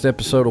the next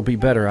episode will be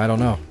better. I don't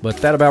know. But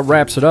that about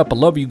wraps it up. I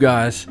love you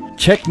guys.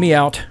 Check me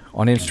out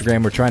on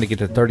Instagram. We're trying to get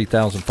to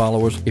 30,000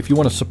 followers. If you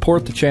want to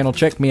support the channel,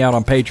 check me out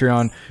on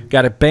Patreon.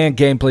 Got a band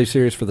gameplay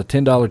series for the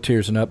 $10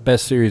 tiers and up.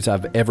 Best series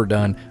I've ever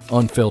done.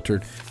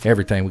 Unfiltered.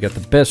 Everything. We got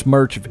the best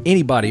merch of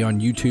anybody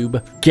on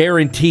YouTube.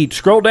 Guaranteed.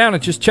 Scroll down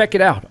and just check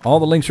it out. All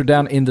the links are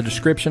down in the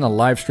description. A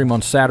live stream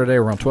on Saturday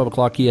around 12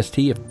 o'clock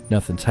EST if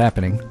nothing's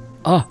happening.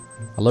 I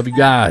love you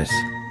guys.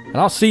 And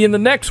I'll see you in the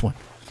next one.